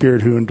Holy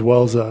Spirit who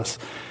indwells us.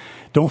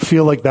 Don't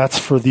feel like that's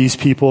for these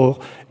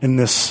people in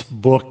this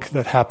book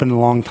that happened a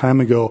long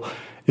time ago.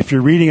 If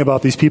you're reading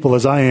about these people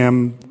as I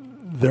am,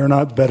 they're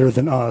not better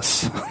than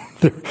us.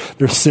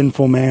 They're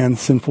sinful men,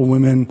 sinful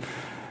women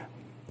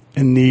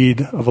in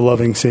need of a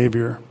loving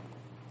Savior.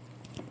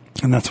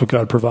 And that's what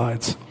God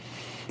provides.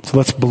 So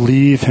let's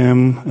believe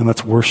him and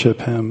let's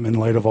worship him in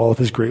light of all of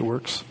his great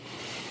works.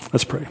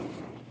 Let's pray.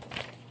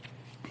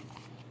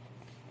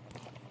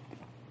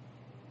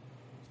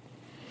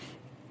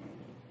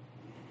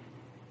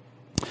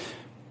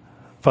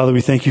 Father,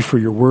 we thank you for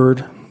your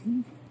word.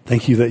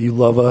 Thank you that you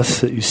love us,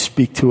 that you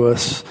speak to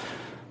us.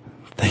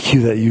 Thank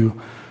you that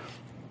you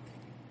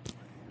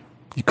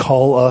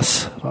call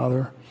us,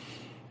 Father.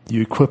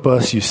 You equip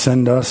us, you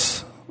send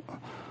us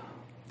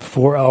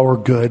for our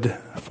good,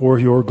 for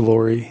your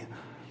glory.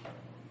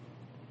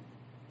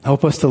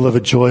 Help us to live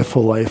a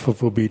joyful life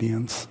of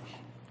obedience.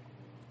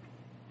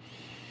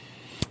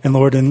 And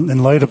Lord,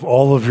 in light of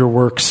all of your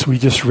works, we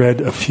just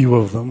read a few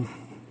of them.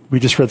 We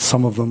just read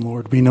some of them,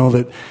 Lord. We know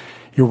that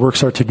your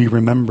works are to be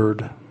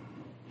remembered.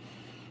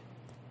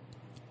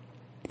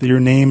 That your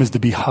name is to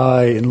be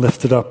high and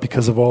lifted up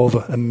because of all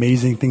the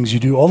amazing things you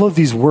do. All of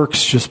these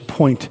works just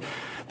point,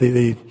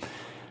 they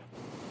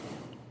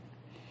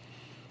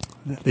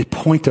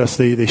point us,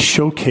 they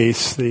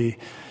showcase, they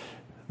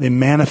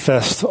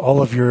manifest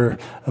all of your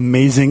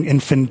amazing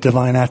infinite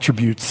divine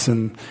attributes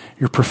and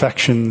your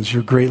perfections,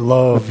 your great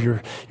love,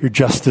 your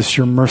justice,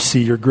 your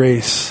mercy, your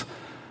grace,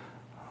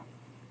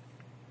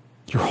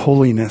 your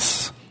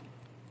holiness.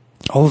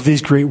 All of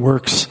these great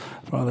works,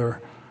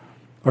 Father,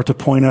 are to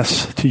point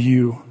us to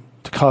you,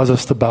 to cause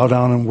us to bow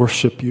down and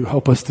worship you.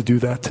 Help us to do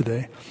that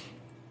today.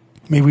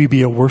 May we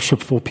be a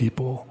worshipful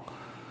people.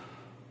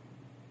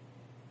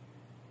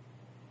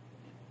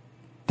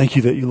 Thank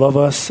you that you love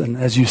us, and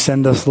as you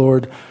send us,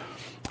 Lord,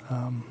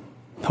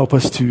 help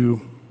us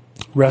to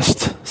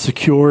rest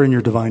secure in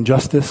your divine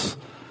justice,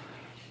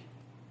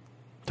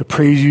 to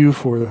praise you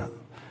for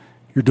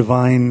your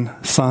divine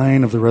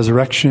sign of the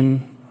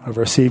resurrection of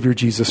our Savior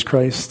Jesus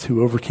Christ,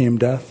 who overcame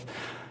death.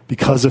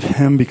 Because of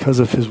him, because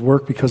of his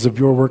work, because of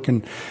your work,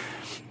 and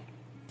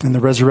in the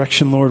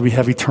resurrection, Lord, we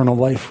have eternal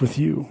life with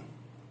you.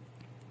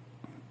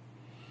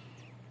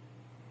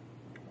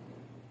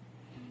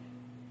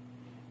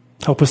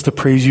 Help us to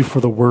praise you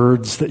for the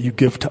words that you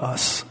give to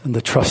us and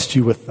to trust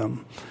you with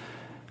them.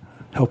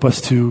 Help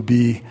us to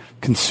be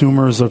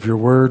consumers of your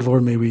word,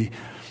 Lord. May we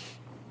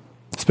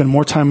spend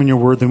more time in your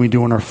word than we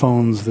do on our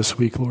phones this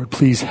week, Lord.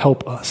 Please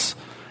help us.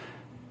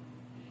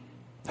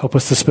 Help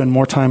us to spend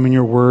more time in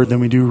your word than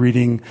we do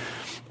reading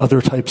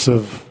other types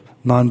of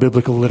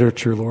non-biblical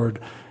literature, Lord.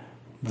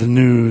 The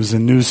news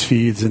and news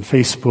feeds and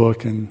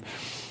Facebook and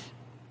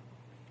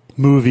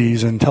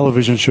movies and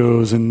television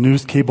shows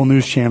and cable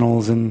news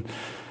channels, and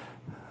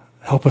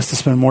help us to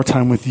spend more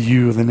time with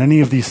you than any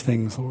of these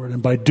things, Lord.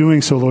 And by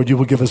doing so, Lord, you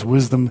will give us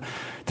wisdom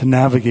to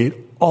navigate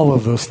all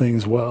of those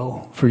things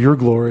well for your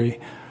glory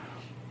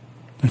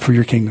and for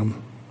your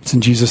kingdom. It's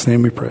in Jesus'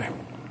 name we pray.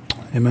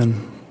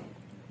 Amen.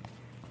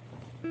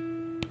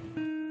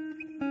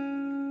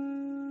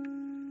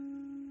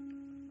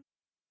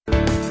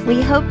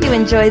 We hope you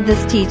enjoyed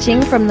this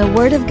teaching from the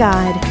Word of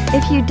God.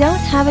 If you don't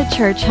have a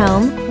church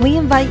home, we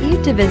invite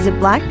you to visit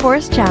Black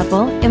Forest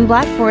Chapel in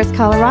Black Forest,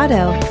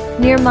 Colorado,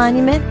 near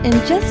Monument and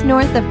just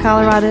north of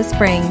Colorado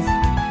Springs.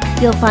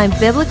 You'll find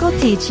biblical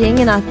teaching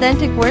and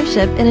authentic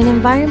worship in an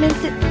environment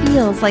that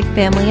feels like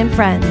family and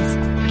friends.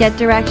 Get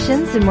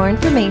directions and more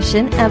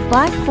information at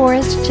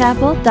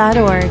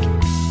blackforestchapel.org.